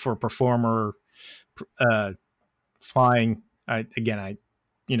factor for performer flying.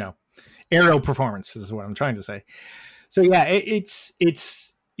 Aero performance is what I'm trying to say. So yeah, it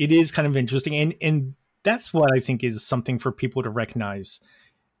is kind of interesting, and that's what I think is something for people to recognize.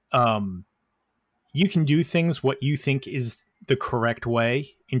 You can do things what you think is the correct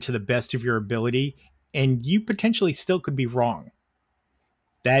way and to the best of your ability, and you potentially still could be wrong.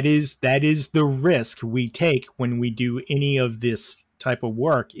 That is the risk we take when we do any of this type of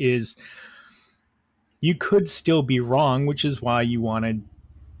work, is you could still be wrong, which is why you want to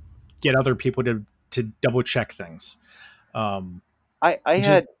get other people to to double check things. I Just-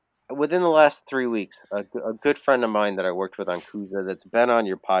 had within the last 3 weeks a good friend of mine that I worked with on Kuza that's been on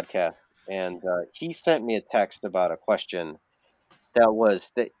your podcast, and he sent me a text about a question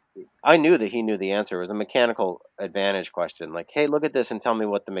that I knew that he knew the answer. It was a mechanical advantage question, like, hey, look at this and tell me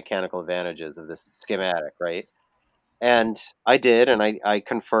what the mechanical advantage is of this schematic, right? And I did, and I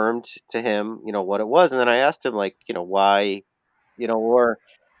confirmed to him, what it was, and then I asked him, like, why, or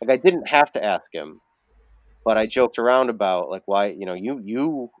like I didn't have to ask him, but I joked around about like why, you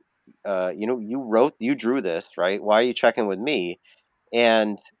drew this, right? Why are you checking with me?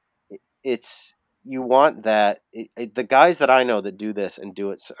 And it's you want that the guys that I know that do this and do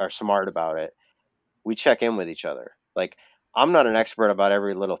it are smart about it. We check in with each other. Like, I'm not an expert about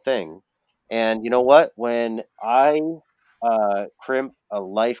every little thing, and you know what? When I crimp a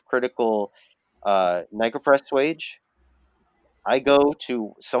life critical nigropress swage, I go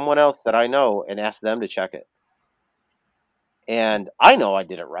to someone else that I know and ask them to check it. And I know I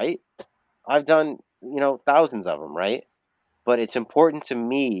did it right. I've done, thousands of them, right? But it's important to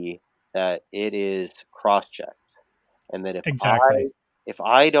me that it is cross-checked, and that exactly. if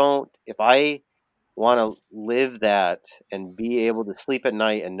I want to live that and be able to sleep at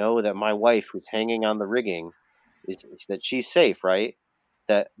night and know that my wife who's hanging on the rigging is that she's safe, right?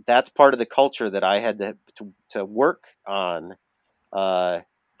 That's part of the culture that I had to work on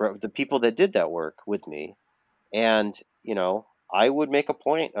for the people that did that work with me. And I would make a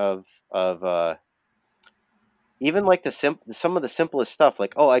point of even like some of the simplest stuff,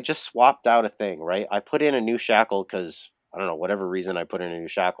 like, oh, I just swapped out a thing, right? I put in a new shackle because I don't know, whatever reason I put in a new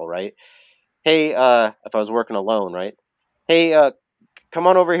shackle, right? Hey, if I was working alone, right? Hey, come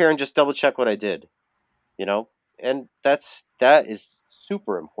on over here and just double check what I did, you know? And that is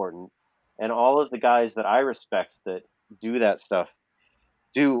super important. And all of the guys that I respect that do that stuff,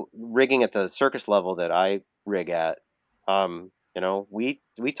 do rigging at the circus level that I rig at,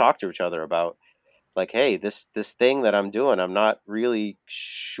 we talk to each other about, like, hey, this thing that I'm doing, I'm not really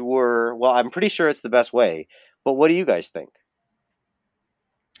sure. Well, I'm pretty sure it's the best way, but what do you guys think?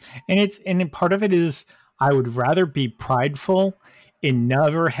 And part of it is I would rather be prideful in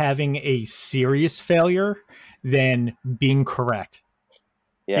never having a serious failure than being correct.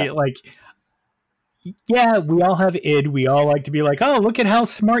 Yeah, Like, yeah, we all have id. We all like to be like, oh, look at how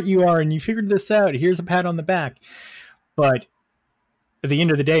smart you are and you figured this out. Here's a pat on the back. But at the end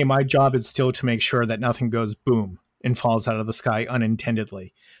of the day, my job is still to make sure that nothing goes boom and falls out of the sky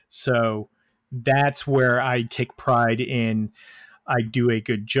unintendedly. So that's where I take pride in. I do a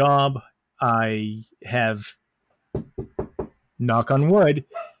good job. I have, knock on wood,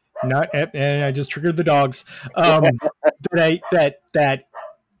 not, and I just triggered the dogs. That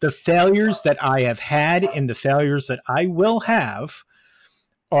the failures that I have had and the failures that I will have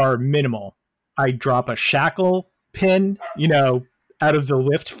are minimal. I drop a shackle pin, out of the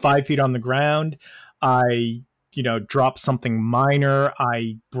lift 5 feet on the ground. I, drop something minor.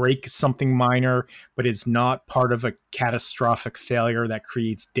 I break something minor, but it's not part of a catastrophic failure that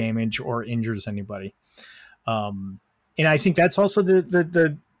creates damage or injures anybody. And I think that's also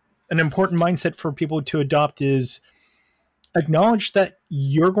the an important mindset for people to adopt is acknowledge that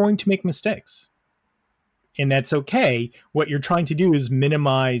you're going to make mistakes and that's okay. What you're trying to do is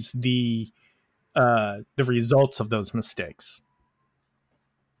minimize the results of those mistakes.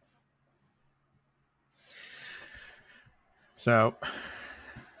 So,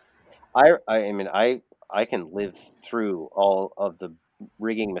 I mean, I can live through all of the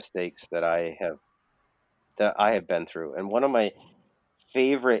rigging mistakes that I have been through. And one of my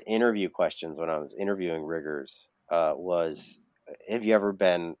favorite interview questions when I was interviewing riggers was, have you ever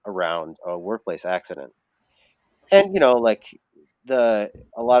been around a workplace accident? And like, a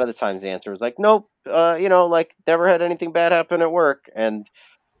lot of the times the answer was like, nope, like, never had anything bad happen at work. And I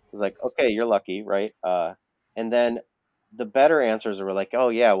was like, okay, you're lucky, right? And then the better answers were like, oh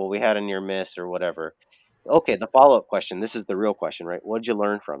yeah, well, we had a near miss or whatever. Okay, the follow up question. This is the real question, right? What did you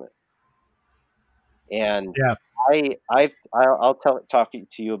learn from it? And yeah. I'll talk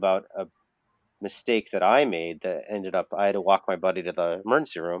to you about a mistake that I made that ended up I had to walk my buddy to the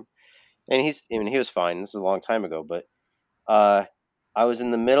emergency room, and he was fine. This is a long time ago, but uh, I was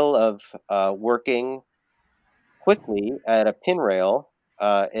in the middle of working quickly at a pin rail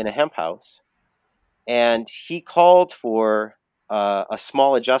in a hemp house, and he called for a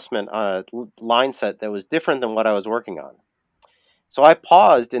small adjustment on a line set that was different than what I was working on. So I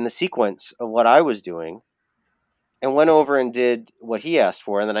paused in the sequence of what I was doing and went over and did what he asked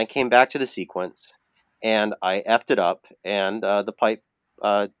for, and then I came back to the sequence and I effed it up, and the pipe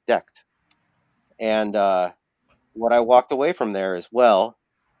decked. And what I walked away from there is, well,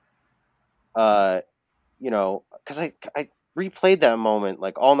 uh, because I replayed that moment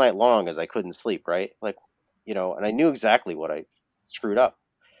like all night long as I couldn't sleep, right? Like, and I knew exactly what I screwed up.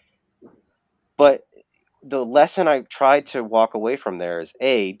 But the lesson I tried to walk away from there is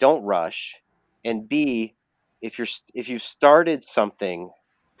A, don't rush, and B, if you've started something,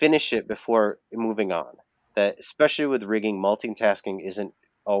 finish it before moving on. That especially with rigging, multitasking isn't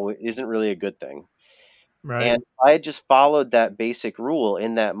really a good thing. And Right. if I had just followed that basic rule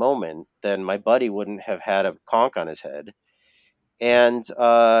in that moment, then my buddy wouldn't have had a conch on his head. And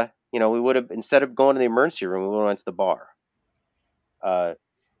we would have, instead of going to the emergency room, we would have went to the bar. Uh,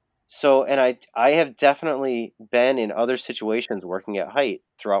 and I have definitely been in other situations working at height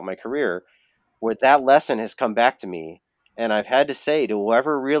throughout my career where that lesson has come back to me, and I've had to say to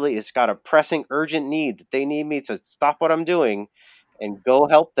whoever really has got a pressing, urgent need that they need me to stop what I'm doing and go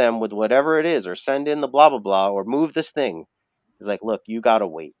help them with whatever it is, or send in the blah blah blah, or move this thing. It's like, look, you gotta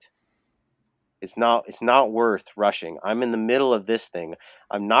wait. It's not worth rushing. I'm in the middle of this thing.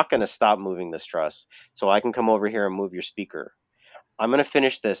 I'm not going to stop moving this truss so I can come over here and move your speaker. I'm going to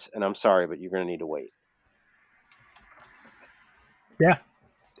finish this, and I'm sorry, but you're going to need to wait. Yeah.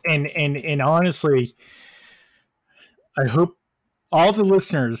 And honestly, I hope all the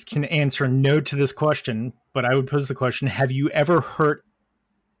listeners can answer no to this question, but I would pose the question: have you ever hurt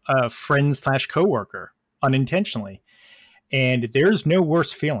a friend slash coworker unintentionally? And there's no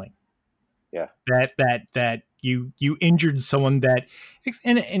worse feeling Yeah. that you injured someone that,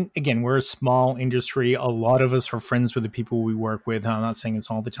 and again, we're a small industry. A lot of us are friends with the people we work with. I'm not saying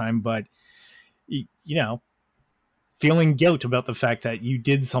it's all the time, but you know, feeling guilt about the fact that you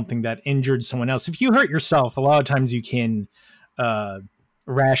did something that injured someone else. If you hurt yourself, a lot of times you can uh,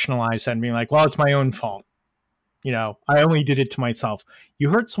 rationalize that and be like, well, it's my own fault. I only did it to myself. You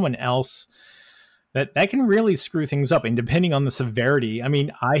hurt someone else, that can really screw things up. And depending on the severity, I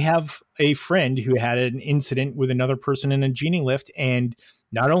mean, I have a friend who had an incident with another person in a genie lift, and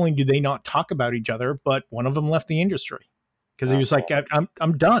not only do they not talk about each other, but one of them left the industry because he was like,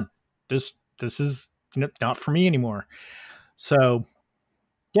 I'm done. This is not for me anymore. So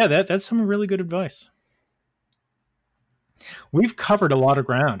yeah, that's some really good advice. We've covered a lot of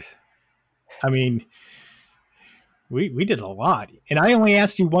ground. I mean, we did a lot, and I only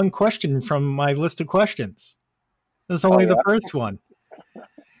asked you one question from my list of questions. That's Oh only the yeah. first one.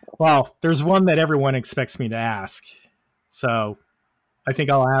 Well, there's one that everyone expects me to ask, so I think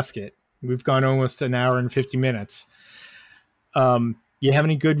I'll ask it. We've gone almost an hour and 50 minutes. You have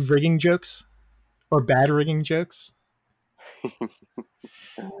any good rigging jokes or bad rigging jokes?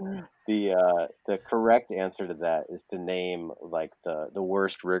 The correct answer to that is to name like the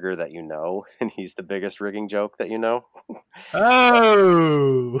worst rigger that you know, and he's the biggest rigging joke that you know.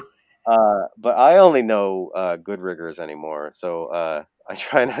 Oh, But I only know good riggers anymore, so I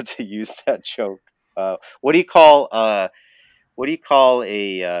try not to use that joke. What do you call a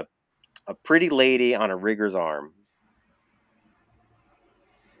pretty lady on a rigger's arm?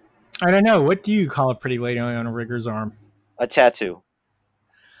 I don't know. What do you call a pretty lady on a rigger's arm? A tattoo.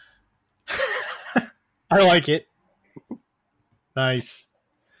 I like it. Nice.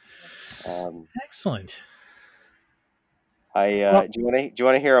 Um, Excellent. I Well, do you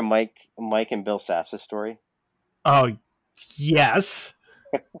want to hear a Mike and Bill Sapsis story? oh, yes.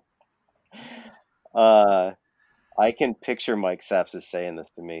 Uh, I can picture Mike Sapsis saying this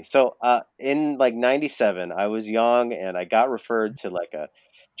to me. So, in like '97, I was young and I got referred to like a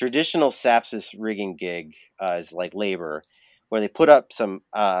traditional Sapsis rigging gig as like labor, where they put up some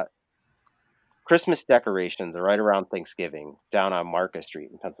Christmas decorations right around Thanksgiving down on Market Street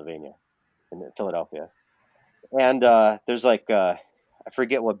in Pennsylvania, in Philadelphia. And there's like I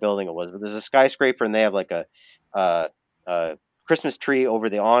forget what building it was, but there's a skyscraper, and they have like uh, a Christmas tree over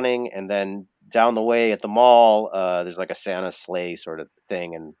the awning, and then down the way at the mall, there's like a Santa sleigh sort of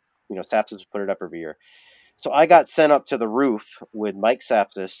thing, and Sapsis put it up every year. So I got sent up to the roof with Mike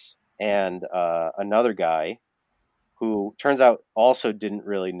Sapsis and another guy who turns out also didn't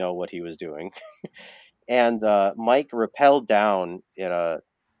really know what he was doing. And Mike rappelled down in a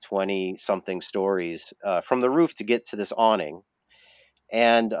 20 something stories from the roof to get to this awning,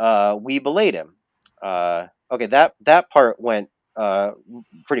 and we belayed him. Okay, that part went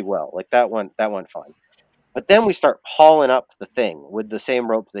pretty well. Like that went fine. But then we start hauling up the thing with the same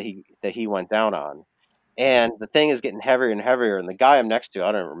rope that he went down on, and the thing is getting heavier and heavier. And the guy I'm next to,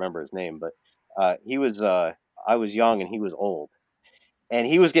 I don't remember his name, but he was I was young and he was old, and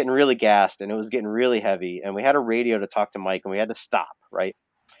he was getting really gassed and it was getting really heavy, and we had a radio to talk to Mike, and we had to stop, right?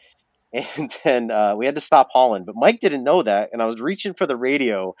 And then we had to stop hauling, but Mike didn't know that, and I was reaching for the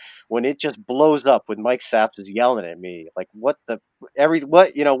radio when it just blows up with Mike Saps is yelling at me like, "What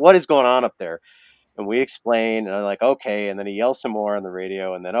what is going on up there?" And we explain, and I'm like, "Okay," and then he yells some more on the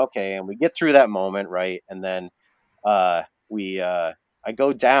radio, and then okay, and we get through that moment, right, and then we I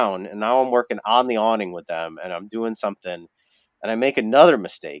go down, and now I'm working on the awning with them, and I'm doing something, and I make another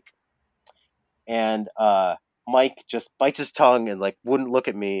mistake, and Mike just bites his tongue and like wouldn't look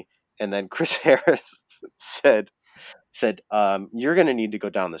at me. And then Chris Harris said, "You're gonna need to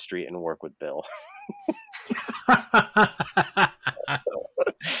go down the street and work with Bill."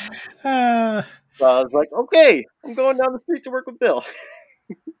 So I was like, "Okay, I'm going down the street to work with Bill."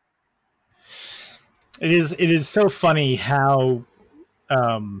 It is so funny how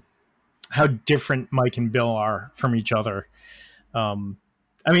different Mike and Bill are from each other. I mean,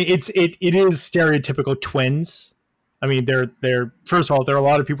 it is stereotypical twins. I mean, they're first of all, there are a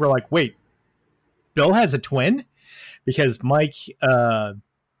lot of people who are like, wait, Bill has a twin, because Mike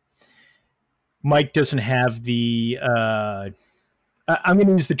doesn't have the I'm going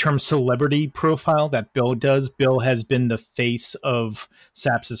to use the term celebrity profile that Bill does. Bill has been the face of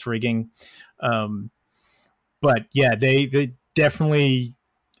Sapsis rigging, but yeah, they definitely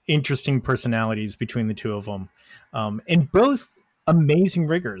interesting personalities between the two of them, and both amazing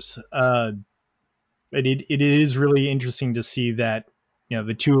riggers. It is really interesting to see that, you know,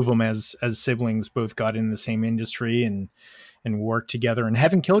 the two of them as siblings both got in the same industry and worked together and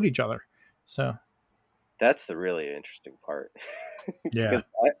haven't killed each other. So that's the really interesting part. Yeah,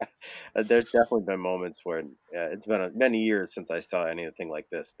 there's definitely been moments where it's been many years since I saw anything like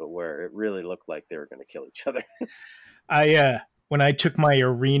this, but where it really looked like they were going to kill each other. When I took my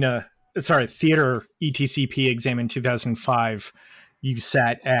theater ETCP exam in 2005, you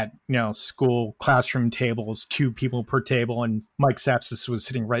sat at, you know, school classroom tables, 2 people per table, and Mike Sapsis was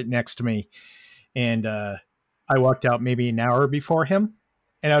sitting right next to me, and I walked out maybe an hour before him,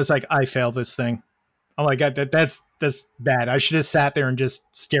 and I was like, I failed this thing. Oh my god, that's bad. I should have sat there and just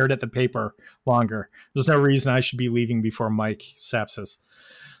stared at the paper longer. There's no reason I should be leaving before Mike Sapsis.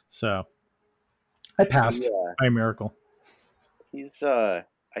 So I passed by a miracle. He's I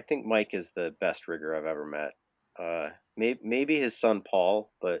think Mike is the best rigger I've ever met. Maybe his son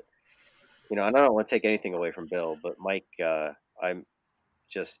Paul, but you know, and I don't want to take anything away from Bill, but Mike, I'm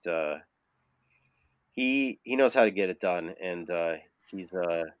just he knows how to get it done, and he's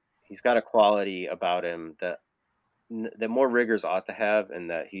got a quality about him that more riggers ought to have, and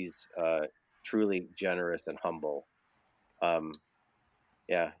that he's truly generous and humble.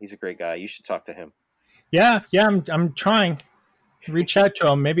 Yeah, he's a great guy. You should talk to him. Yeah, I'm trying. Reach out to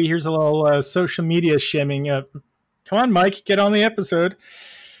him. Maybe here's a little social media shimming. Come on, Mike, get on the episode.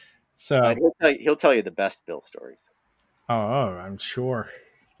 So he'll tell you the best Bill stories. Oh, I'm sure.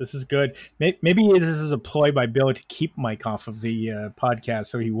 This is good. Maybe this is a ploy by Bill to keep Mike off of the podcast,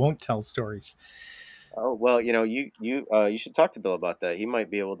 so he won't tell stories. Oh well, you know, you should talk to Bill about that. He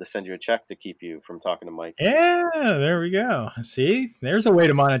might be able to send you a check to keep you from talking to Mike. Yeah, there we go. See, there's a way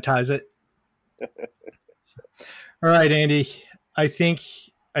to monetize it. All right, Andy. I think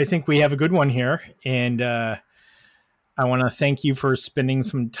we have a good one here, and I want to thank you for spending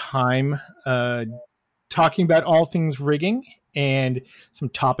some time talking about all things rigging and some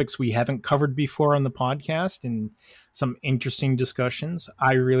topics we haven't covered before on the podcast, and some interesting discussions.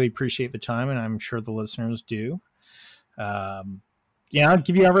 I really appreciate the time, and I'm sure the listeners do. I'll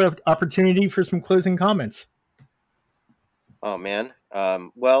give you every opportunity for some closing comments. Oh man.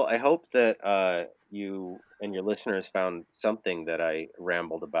 Well, I hope that you and your listeners found something that I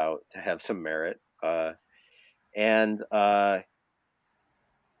rambled about to have some merit. And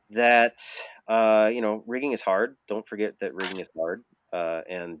that rigging is hard. Don't forget that rigging is hard,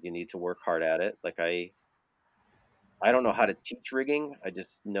 and you need to work hard at it. Like I don't know how to teach rigging. I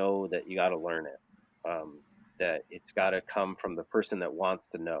just know that you got to learn it. That it's got to come from the person that wants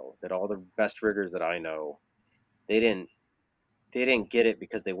to know. That all the best riggers that I know, they didn't get it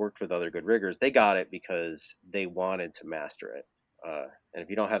because they worked with other good riggers. They got it because they wanted to master it. And if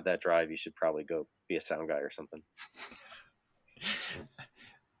you don't have that drive, you should probably go be a sound guy or something.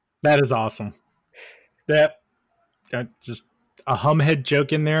 That is awesome. That just a humhead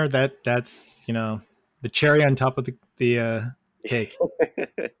joke in there. That's the cherry on top of the cake.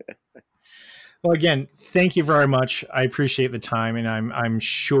 Well, again, thank you very much. I appreciate the time, and I'm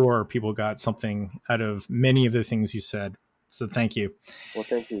sure people got something out of many of the things you said. So thank you. Well,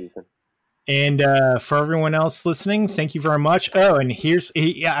 thank you, Ethan. And for everyone else listening, thank you very much. Oh, and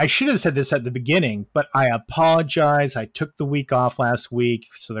I should have said this at the beginning, but I apologize. I took the week off last week,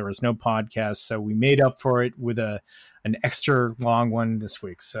 so there was no podcast. So we made up for it with a an extra long one this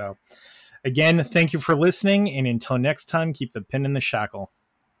week. So again, thank you for listening, and until next time, keep the pin in the shackle.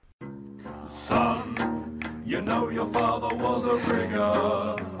 Son, you know your father was a rigger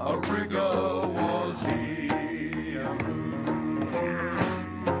was he.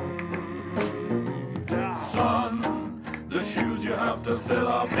 Son, the shoes you have to fill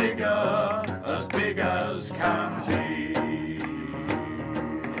are bigger, as big as can be.